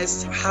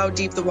realized how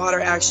deep the water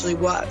actually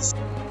was.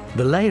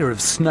 The layer of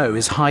snow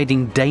is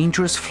hiding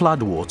dangerous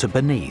floodwater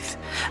beneath,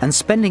 and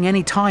spending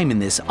any time in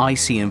this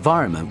icy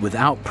environment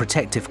without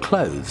protective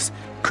clothes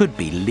could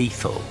be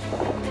lethal.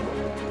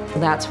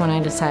 That's when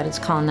I decided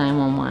to call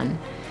 911.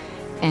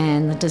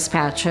 And the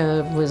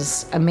dispatcher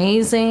was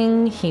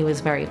amazing. He was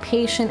very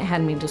patient,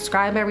 had me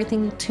describe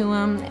everything to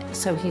him.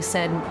 So he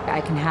said, I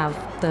can have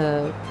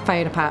the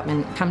fire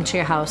department come to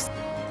your house.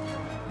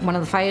 One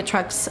of the fire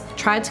trucks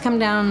tried to come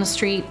down the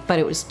street, but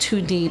it was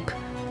too deep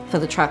for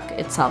the truck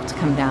itself to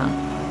come down.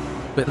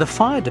 But the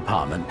fire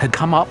department had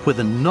come up with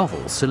a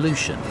novel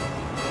solution.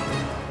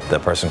 The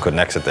person couldn't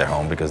exit their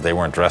home because they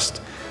weren't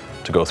dressed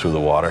to go through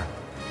the water.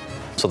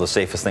 So the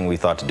safest thing we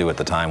thought to do at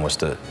the time was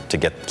to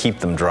keep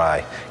them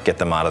dry, get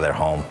them out of their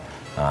home.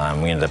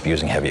 We ended up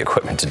using heavy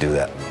equipment to do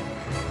that.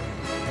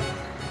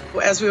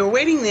 As we were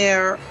waiting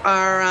there,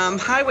 our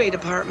highway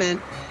department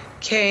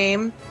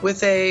came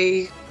with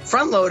a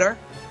front loader,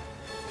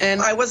 and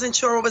I wasn't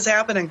sure what was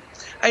happening.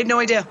 I had no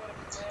idea.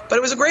 But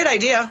it was a great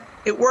idea.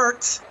 It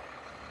worked.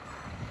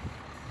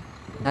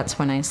 That's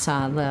when I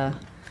saw the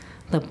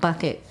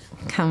bucket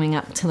coming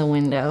up to the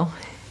window.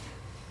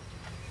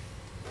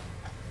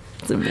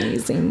 It's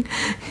amazing.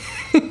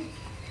 It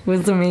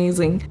was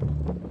amazing.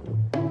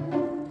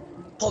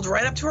 Pulled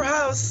right up to her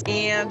house,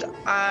 and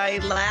I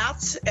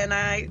laughed, and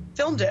I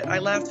filmed it. I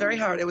laughed very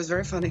hard. It was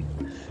very funny.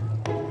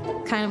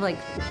 Kind of like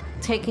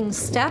taking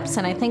steps,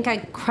 and I think I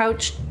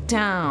crouched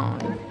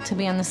down to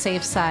be on the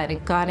safe side.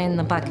 It got in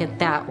the bucket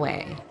that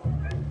way.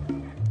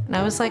 And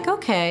I was like,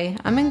 okay,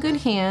 I'm in good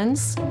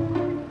hands.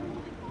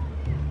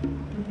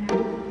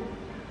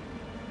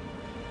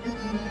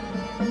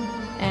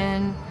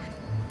 And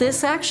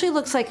this actually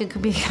looks like it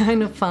could be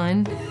kind of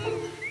fun.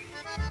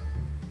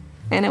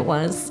 And it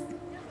was.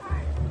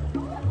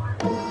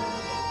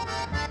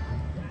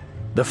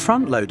 The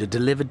front loader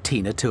delivered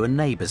Tina to a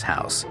neighbor's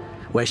house,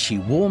 where she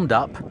warmed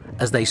up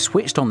as they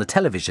switched on the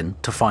television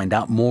to find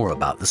out more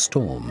about the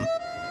storm.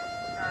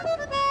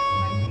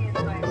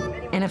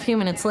 And a few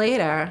minutes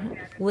later,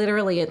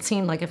 literally it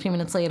seemed like a few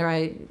minutes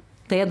later,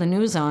 they had the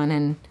news on,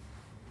 and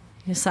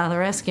you saw the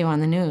rescue on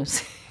the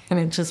news. And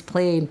it just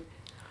played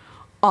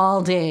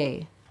all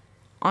day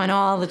on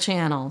all the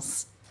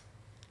channels.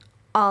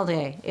 All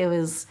day. It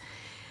was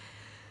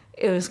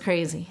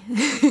crazy.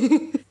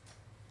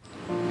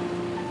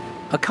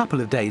 A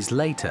couple of days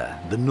later,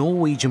 the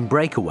Norwegian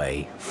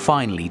breakaway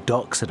finally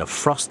docks at a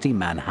frosty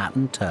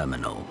Manhattan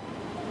terminal.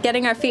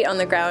 Getting our feet on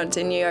the ground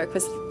in New York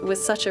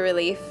was such a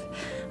relief.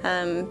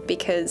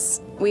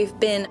 Because we've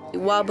been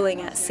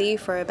wobbling at sea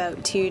for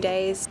about 2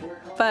 days,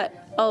 but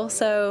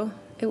also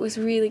it was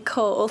really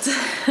cold.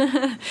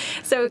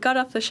 So we got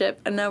off the ship,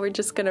 and now we're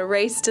just going to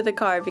race to the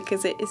car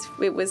because it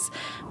was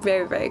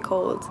very, very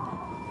cold.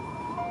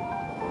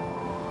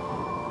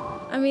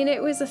 I mean,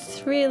 it was a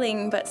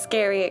thrilling but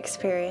scary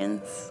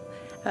experience.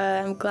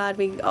 I'm glad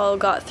we all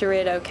got through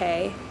it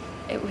okay.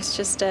 It was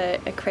just a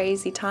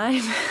crazy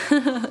time.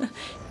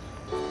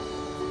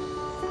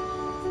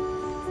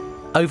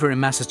 Over in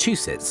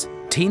Massachusetts,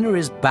 Tina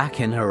is back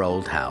in her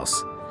old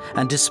house,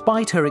 and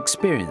despite her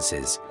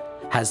experiences,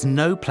 has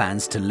no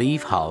plans to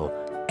leave Hull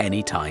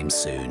anytime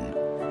soon.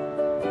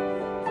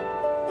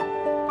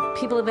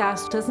 People have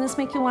asked, doesn't this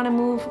make you want to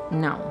move?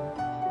 No.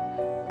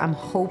 I'm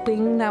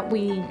hoping that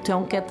we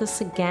don't get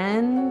this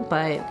again,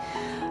 but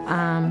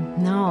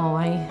no,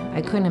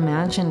 I couldn't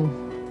imagine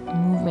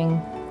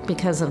moving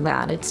because of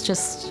that. It's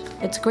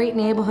a great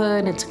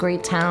neighborhood, it's a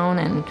great town,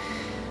 and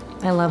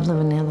I love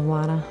living near the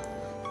water.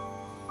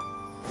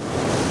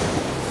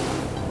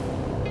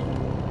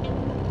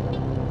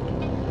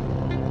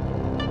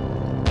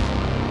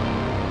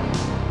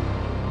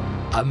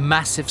 A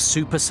massive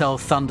supercell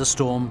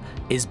thunderstorm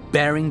is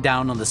bearing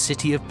down on the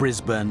city of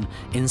Brisbane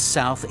in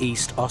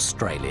southeast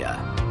Australia.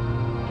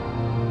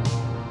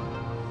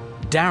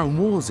 Darren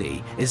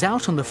Wolsey is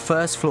out on the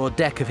first floor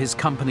deck of his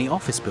company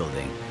office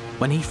building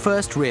when he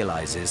first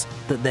realizes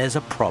that there's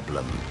a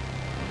problem.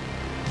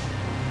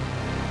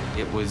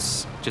 It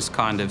was just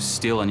kind of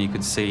still, and you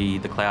could see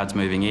the clouds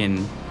moving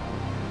in,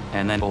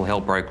 and then all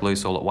hell broke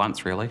loose all at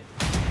once, really.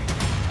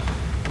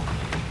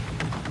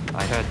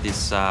 I heard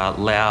this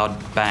loud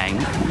bang.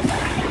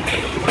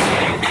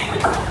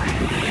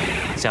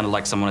 It sounded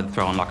like someone had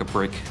thrown like a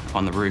brick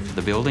on the roof of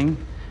the building,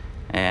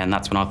 and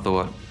that's when I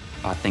thought,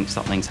 I think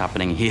something's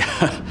happening here.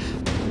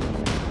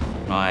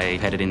 I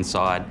headed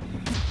inside,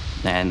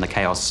 and the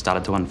chaos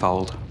started to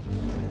unfold.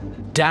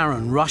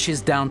 Darren rushes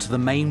down to the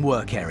main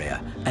work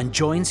area and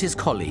joins his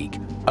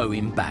colleague,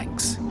 Owen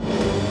Banks.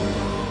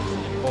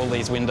 All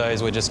these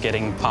windows were just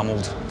getting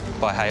pummeled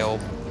by hail.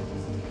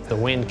 The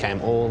wind came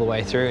all the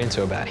way through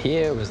into about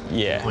here. It was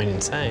going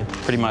insane.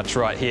 Pretty much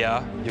right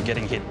here, you're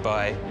getting hit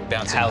by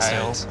bouncing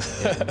hail.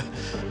 Yeah.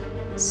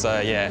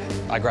 So yeah,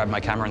 I grabbed my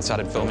camera and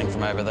started filming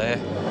from over there.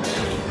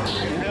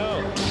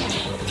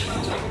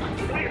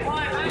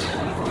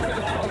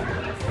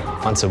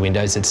 Once the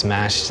windows had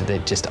smashed, they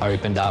just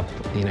opened up,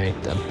 you know,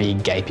 a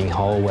big gaping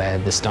hole where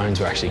the stones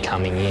were actually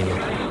coming in.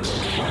 And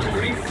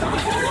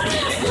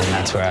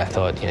that's where I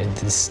thought, you know,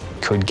 this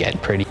could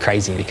get pretty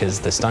crazy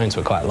because the stones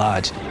were quite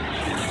large.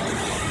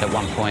 At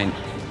one point,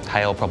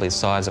 hail probably the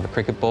size of a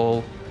cricket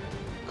ball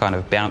kind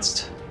of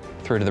bounced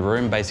through to the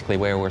room, basically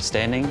where we're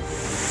standing.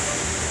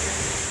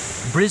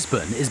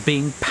 Brisbane is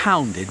being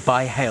pounded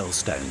by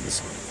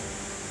hailstones.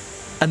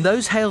 And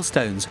those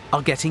hailstones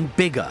are getting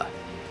bigger.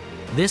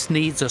 This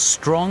needs a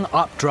strong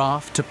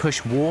updraft to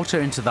push water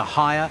into the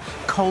higher,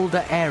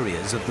 colder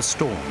areas of the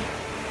storm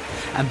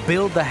and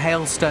build the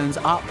hailstones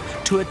up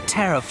to a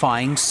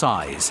terrifying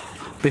size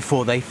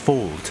before they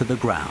fall to the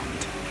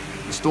ground.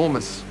 The storm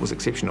was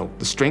exceptional.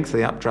 The strength of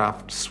the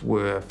updrafts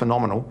were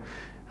phenomenal.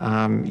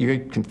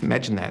 You can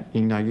imagine that.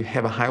 You know, you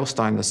have a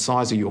hailstone the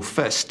size of your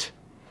fist,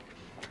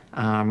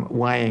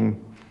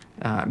 weighing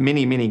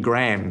many, many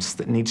grams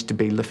that needs to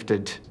be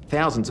lifted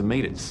thousands of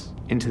metres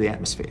into the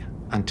atmosphere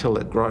until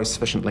it grows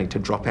sufficiently to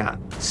drop out.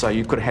 So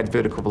you could have had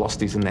vertical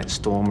velocities in that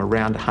storm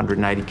around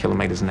 180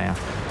 kilometres an hour.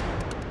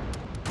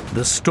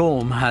 The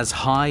storm has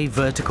high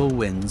vertical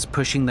winds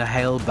pushing the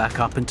hail back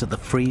up into the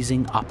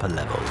freezing upper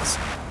levels.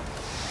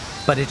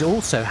 But it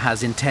also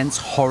has intense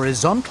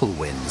horizontal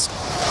winds,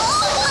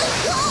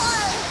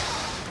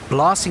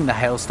 blasting the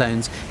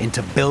hailstones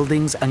into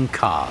buildings and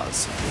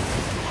cars.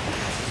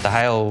 The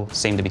hail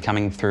seemed to be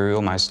coming through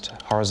almost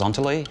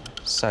horizontally,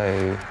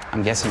 so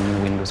I'm guessing the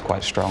wind was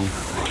quite strong.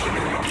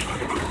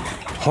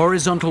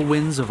 Horizontal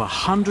winds of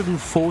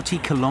 140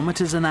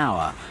 kilometres an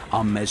hour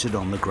are measured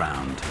on the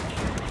ground.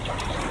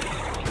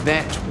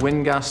 That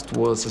wind gust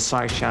was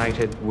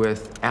associated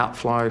with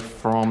outflow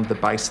from the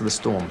base of the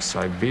storm,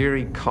 so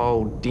very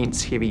cold,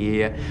 dense,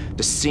 heavy air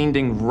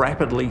descending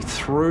rapidly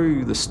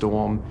through the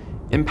storm,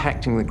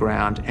 impacting the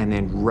ground and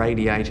then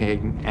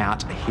radiating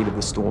out ahead of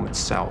the storm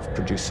itself,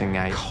 producing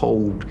a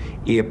cold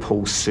air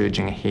pulse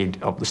surging ahead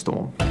of the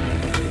storm.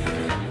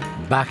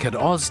 Back at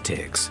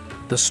Oztix,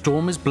 the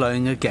storm is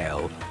blowing a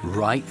gale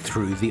right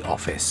through the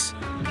office.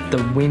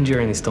 The wind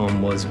during the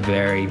storm was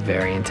very,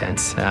 very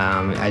intense.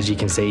 As you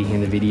can see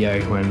in the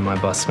video, when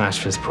my boss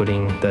Smash was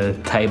putting the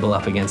table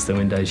up against the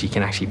windows, you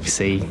can actually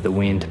see the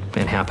wind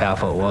and how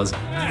powerful it was.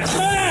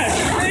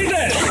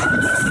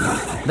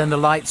 Then the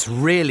lights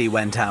really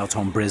went out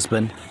on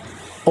Brisbane,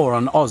 or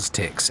on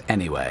Oztix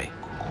anyway.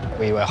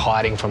 We were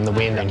hiding from the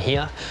wind in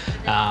here,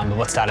 but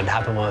what started to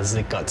happen was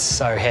it got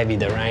so heavy,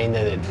 the rain,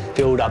 that it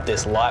filled up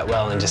this light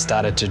well and just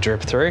started to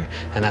drip through,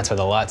 and that's where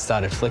the lights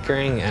started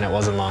flickering, and it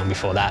wasn't long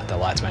before that the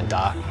lights went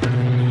dark.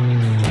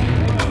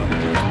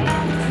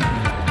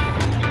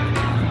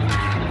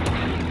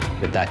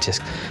 But that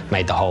just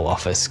made the whole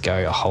office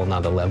go a whole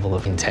nother level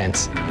of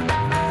intense.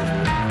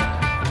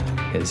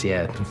 Because,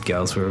 yeah,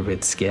 girls were a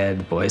bit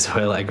scared, boys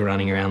were like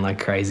running around like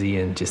crazy,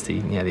 and just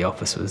the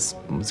office was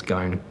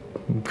going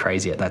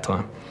crazy at that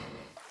time.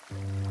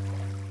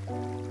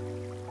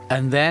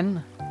 And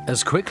then,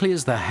 as quickly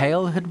as the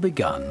hail had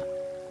begun,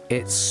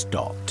 it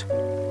stopped.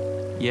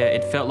 Yeah,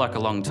 it felt like a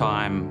long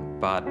time,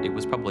 but it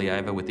was probably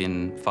over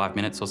within 5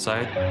 minutes or so.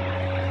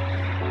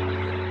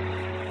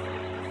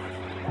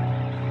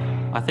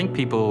 I think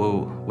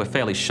people were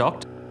fairly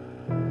shocked.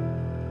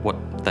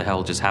 What the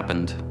hell just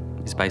happened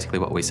is basically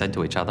what we said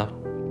to each other.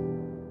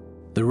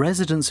 The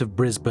residents of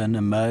Brisbane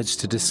emerged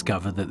to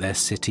discover that their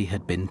city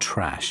had been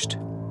trashed.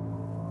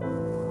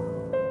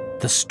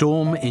 The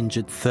storm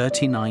injured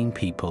 39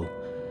 people,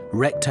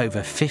 wrecked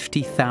over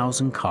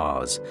 50,000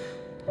 cars,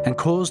 and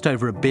caused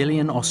over $1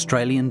 billion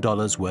Australian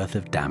worth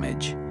of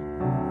damage.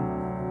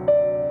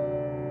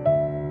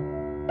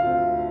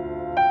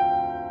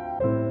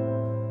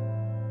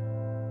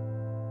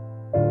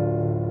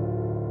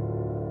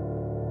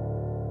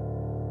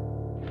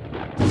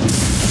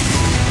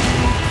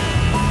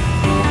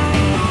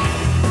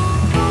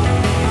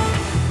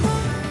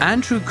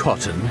 Andrew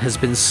Cotton has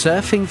been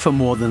surfing for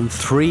more than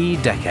 3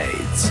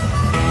 decades.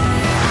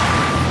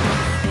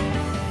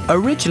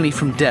 Originally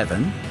from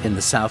Devon, in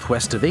the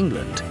southwest of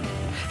England,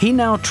 he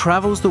now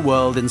travels the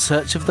world in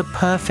search of the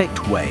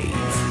perfect wave.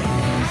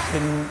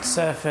 Been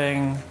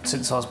surfing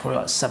since I was probably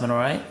like 7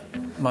 or 8.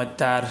 My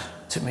dad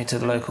took me to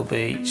the local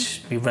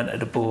beach. We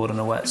rented a board and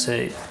a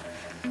wetsuit,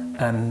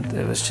 and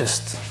it was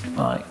just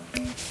like,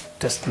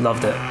 just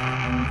loved it.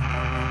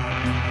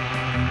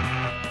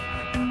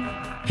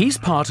 He's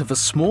part of a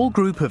small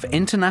group of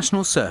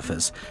international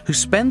surfers who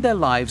spend their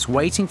lives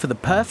waiting for the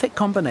perfect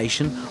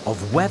combination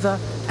of weather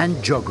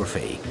and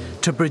geography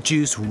to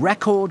produce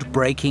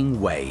record-breaking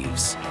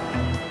waves.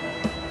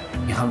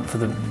 You hunt for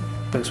the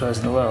biggest waves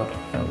in the world,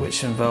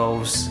 which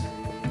involves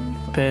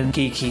being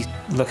geeky,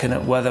 looking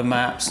at weather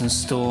maps and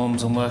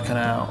storms and working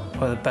out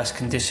where the best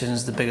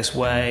conditions, the biggest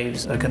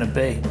waves are going to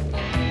be.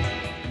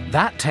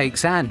 That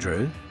takes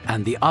Andrew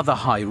and the other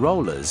high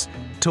rollers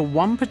to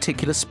one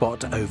particular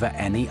spot over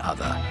any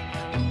other.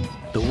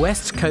 The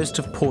west coast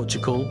of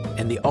Portugal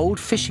in the old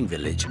fishing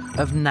village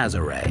of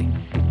Nazaré.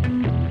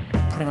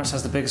 Pretty much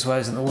has the biggest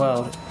waves in the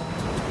world.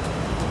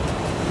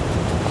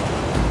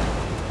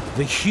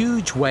 The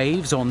huge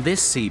waves on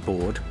this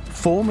seaboard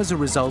form as a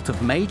result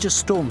of major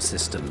storm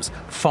systems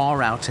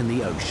far out in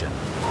the ocean.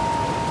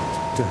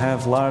 To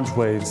have large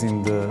waves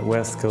in the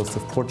west coast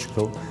of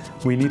Portugal,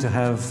 we need to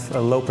have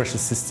a low pressure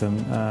system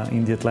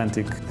in the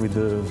Atlantic with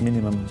the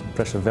minimum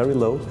pressure very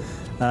low.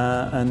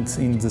 And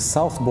in the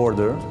south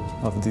border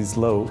of this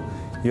low,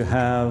 you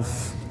have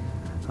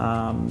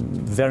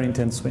very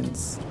intense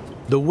winds.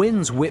 The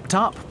winds whipped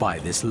up by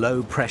this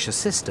low pressure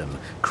system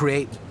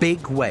create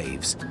big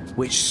waves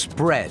which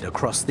spread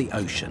across the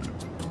ocean.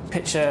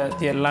 Picture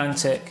the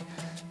Atlantic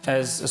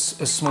as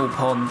a small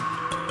pond.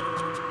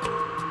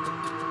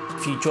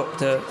 If you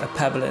dropped a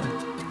pebble in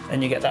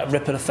and you get that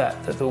ripple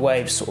effect that the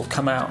waves sort of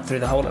come out through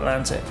the whole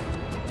Atlantic.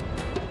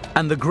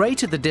 And the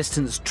greater the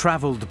distance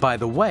travelled by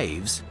the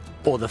waves,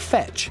 or the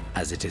fetch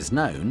as it is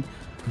known,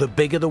 the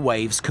bigger the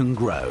waves can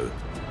grow.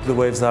 The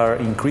waves are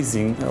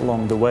increasing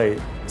along the way,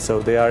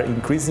 so they are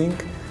increasing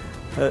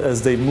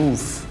as they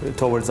move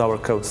towards our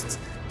coast.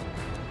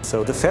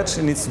 So the fetch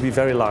needs to be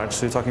very large,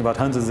 so you're talking about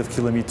hundreds of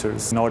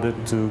kilometers in order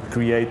to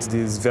create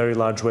these very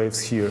large waves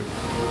here.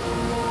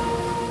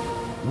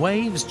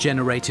 Waves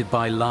generated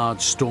by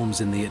large storms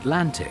in the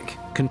Atlantic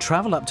can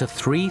travel up to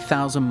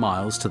 3,000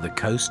 miles to the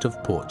coast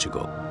of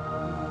Portugal.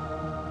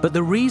 But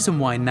the reason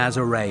why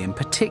Nazaré in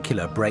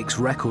particular breaks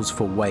records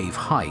for wave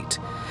height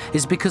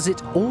is because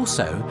it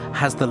also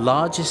has the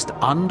largest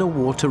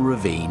underwater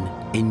ravine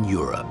in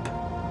Europe.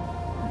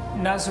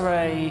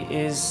 Nazaré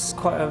is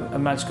quite a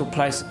magical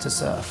place to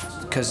surf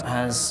because it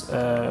has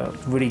a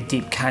really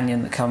deep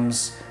canyon that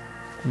comes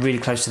really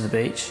close to the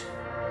beach.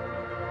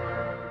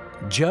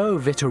 Joe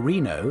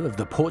Vitorino of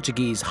the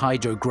Portuguese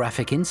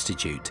Hydrographic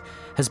Institute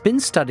has been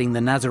studying the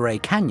Nazaré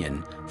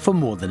Canyon for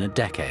more than a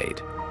decade.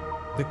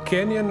 The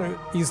canyon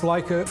is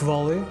like a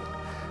valley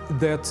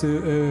that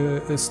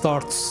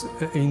starts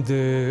in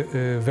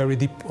the very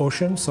deep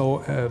ocean,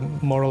 so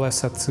more or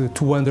less at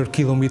 200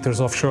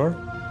 kilometers offshore.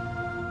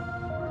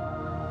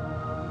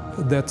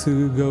 That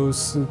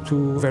goes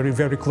to very,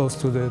 very close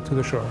to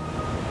the shore.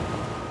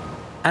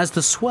 As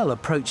the swell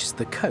approaches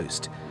the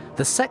coast,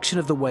 the section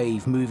of the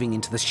wave moving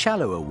into the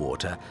shallower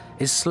water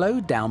is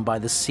slowed down by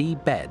the sea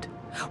bed,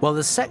 while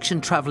the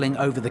section travelling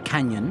over the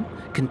canyon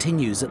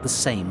continues at the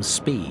same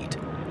speed.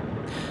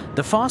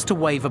 The faster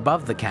wave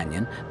above the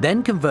canyon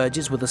then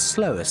converges with a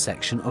slower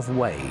section of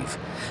wave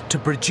to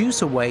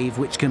produce a wave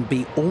which can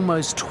be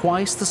almost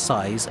twice the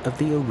size of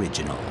the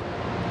original.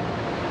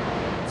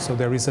 So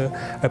there is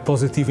a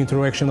positive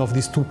interaction of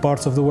these two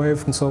parts of the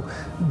wave, and so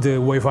the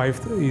wave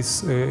height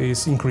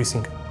is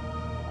increasing.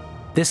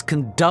 This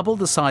can double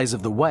the size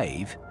of the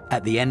wave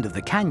at the end of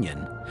the canyon,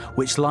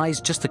 which lies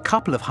just a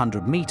couple of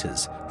hundred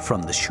meters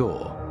from the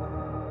shore.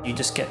 You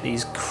just get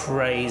these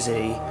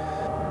crazy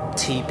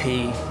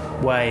TP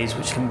waves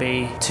which can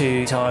be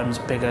 2 times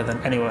bigger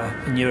than anywhere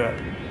in Europe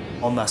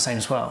on that same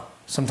swell,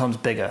 sometimes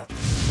bigger.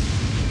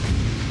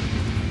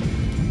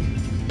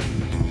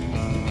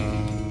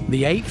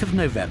 The 8th of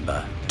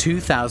November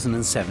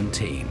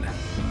 2017.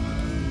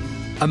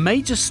 A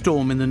major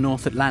storm in the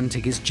North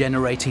Atlantic is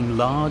generating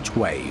large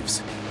waves,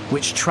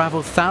 which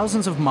travel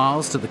thousands of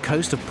miles to the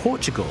coast of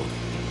Portugal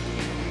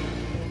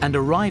and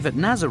arrive at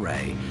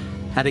Nazaré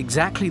at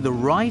exactly the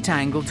right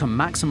angle to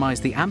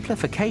maximize the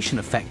amplification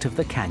effect of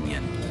the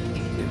canyon.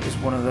 It was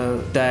one of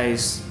the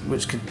days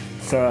which could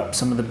throw up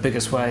some of the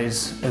biggest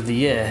waves of the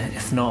year,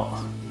 if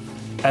not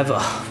ever.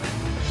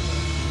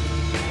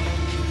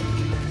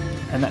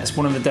 And that's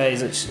one of the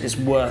days that is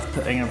worth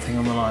putting everything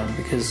on the line,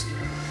 because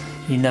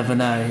you never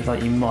know,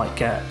 like, you might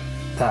get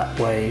that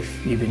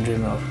wave you've been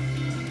dreaming of.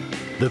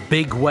 The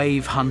big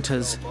wave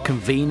hunters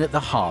convene at the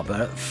harbour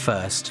at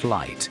first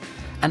light,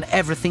 and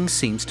everything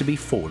seems to be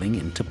falling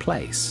into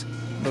place.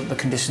 The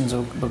conditions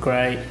were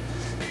great.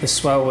 The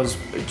swell was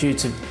due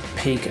to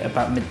peak at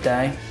about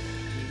midday.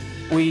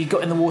 We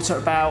got in the water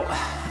at about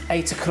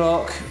 8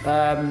 o'clock.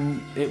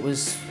 It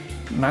was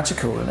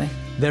magical, really.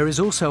 There is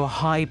also a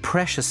high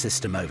pressure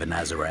system over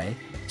Nazaré,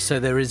 so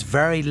there is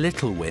very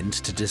little wind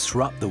to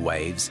disrupt the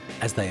waves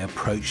as they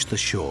approach the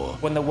shore.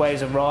 When the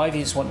waves arrive,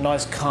 you just want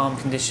nice calm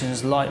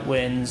conditions, light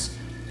winds.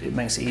 It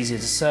makes it easier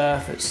to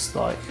surf. It's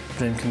like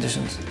dream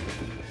conditions.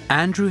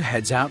 Andrew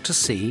heads out to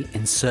sea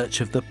in search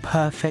of the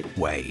perfect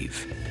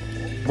wave.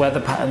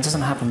 Weather pattern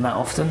doesn't happen that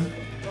often.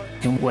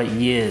 You can wait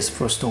years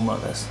for a storm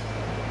like this.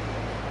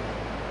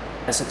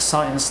 It's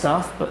exciting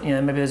stuff, but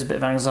maybe there's a bit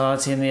of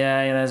anxiety in the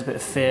air, there's a bit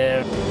of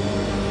fear.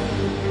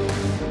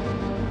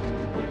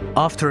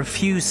 After a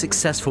few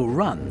successful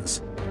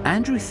runs,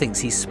 Andrew thinks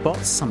he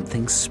spots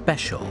something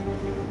special.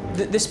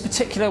 This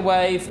particular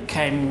wave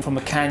came from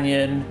a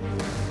canyon,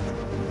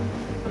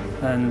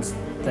 and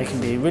they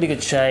can be in really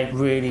good shape,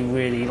 really,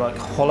 really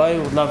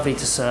hollow, lovely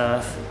to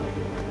surf.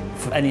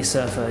 For any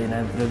surfer,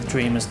 the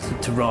dream is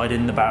to ride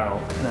in the barrel,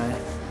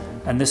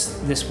 And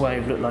this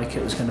wave looked like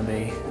it was going to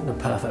be the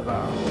perfect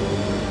barrel.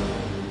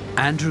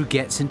 Andrew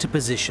gets into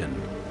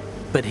position,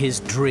 but his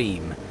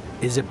dream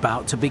is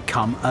about to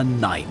become a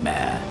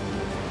nightmare.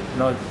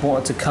 And I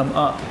wanted to come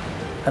up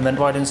and then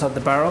ride inside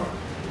the barrel,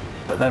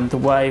 but then the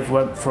wave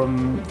went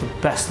from the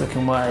best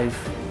looking wave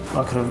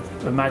I could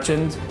have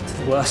imagined, to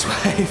the worst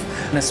wave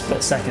in a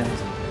split second.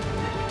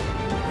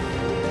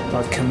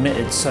 I'd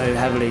committed so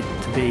heavily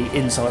to be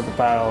inside the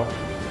barrel,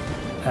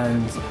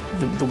 and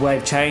the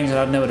wave changed and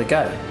I had nowhere to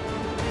go.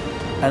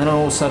 And then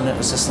all of a sudden it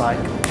was just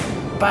like,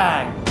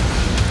 bang!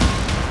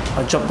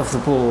 I jumped off the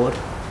board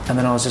and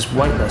then I was just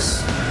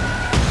weightless.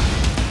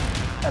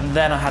 And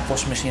then I had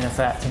washing machine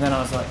effect, and then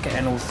I was like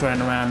getting all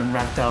thrown around and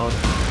ragdolled.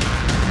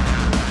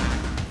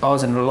 I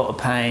was in a lot of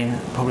pain,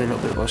 probably a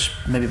little bit,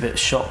 maybe a bit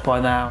shocked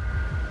by now.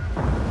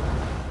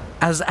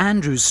 As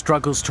Andrew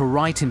struggles to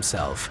right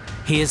himself,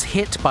 he is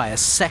hit by a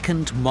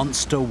second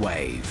monster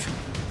wave.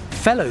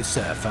 Fellow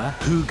surfer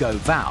Hugo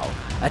Val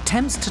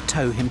attempts to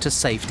tow him to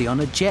safety on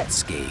a jet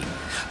ski,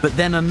 but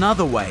then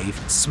another wave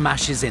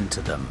smashes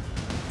into them.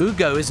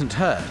 Hugo isn't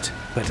hurt,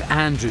 but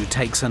Andrew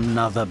takes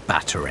another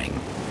battering.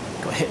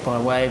 Got hit by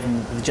a wave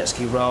and the jet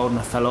ski rolled and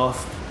I fell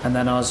off, and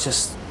then I was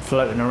just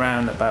floating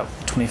around about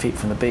 20 feet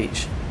from the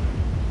beach.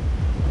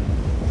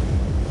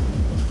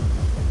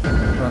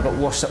 And I got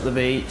washed up the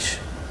beach,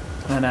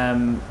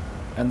 and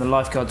the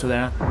lifeguards were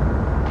there.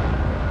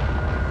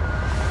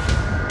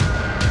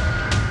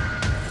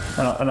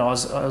 And I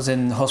was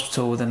in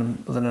hospital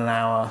within an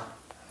hour,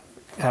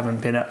 having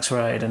been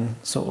x-rayed and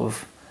sort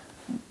of,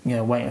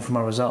 waiting for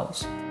my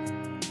results.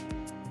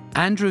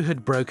 Andrew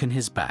had broken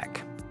his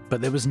back, but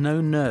there was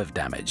no nerve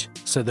damage,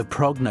 so the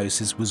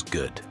prognosis was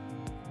good.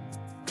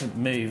 Couldn't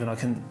move and I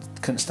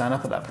couldn't stand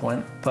up at that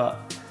point,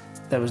 but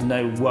there was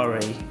no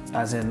worry,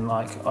 as in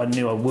like I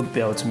knew I would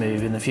be able to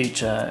move in the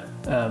future.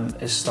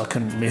 It's just I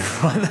couldn't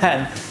move right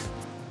then.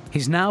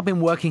 He's now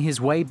been working his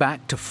way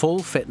back to full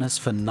fitness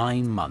for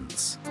 9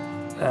 months.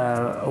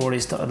 Already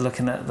started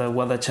looking at the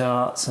weather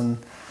charts and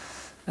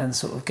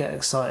sort of get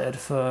excited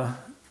for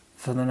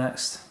the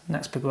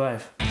next big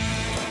wave.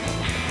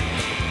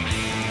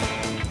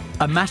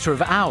 A matter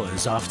of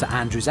hours after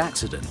Andrew's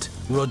accident,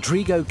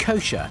 Rodrigo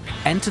Kosher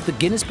entered the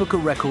Guinness Book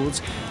of Records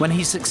when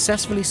he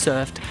successfully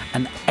surfed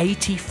an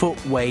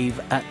 80-foot wave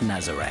at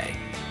Nazaré.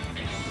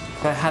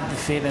 I had the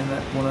feeling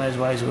that one of those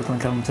waves was going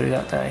to come through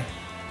that day.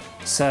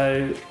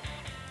 So,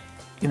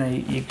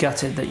 you're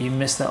gutted that you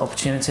missed that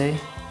opportunity,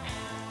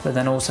 but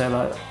then also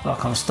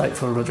like I'm stoked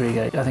for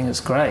Rodrigo. I think it's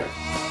great.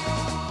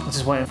 I'm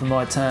just waiting for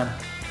my turn.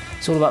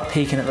 It's all about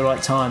peaking at the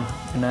right time,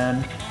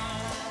 and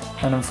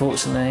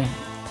unfortunately,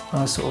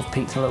 I sort of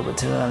peaked a little bit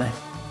too early.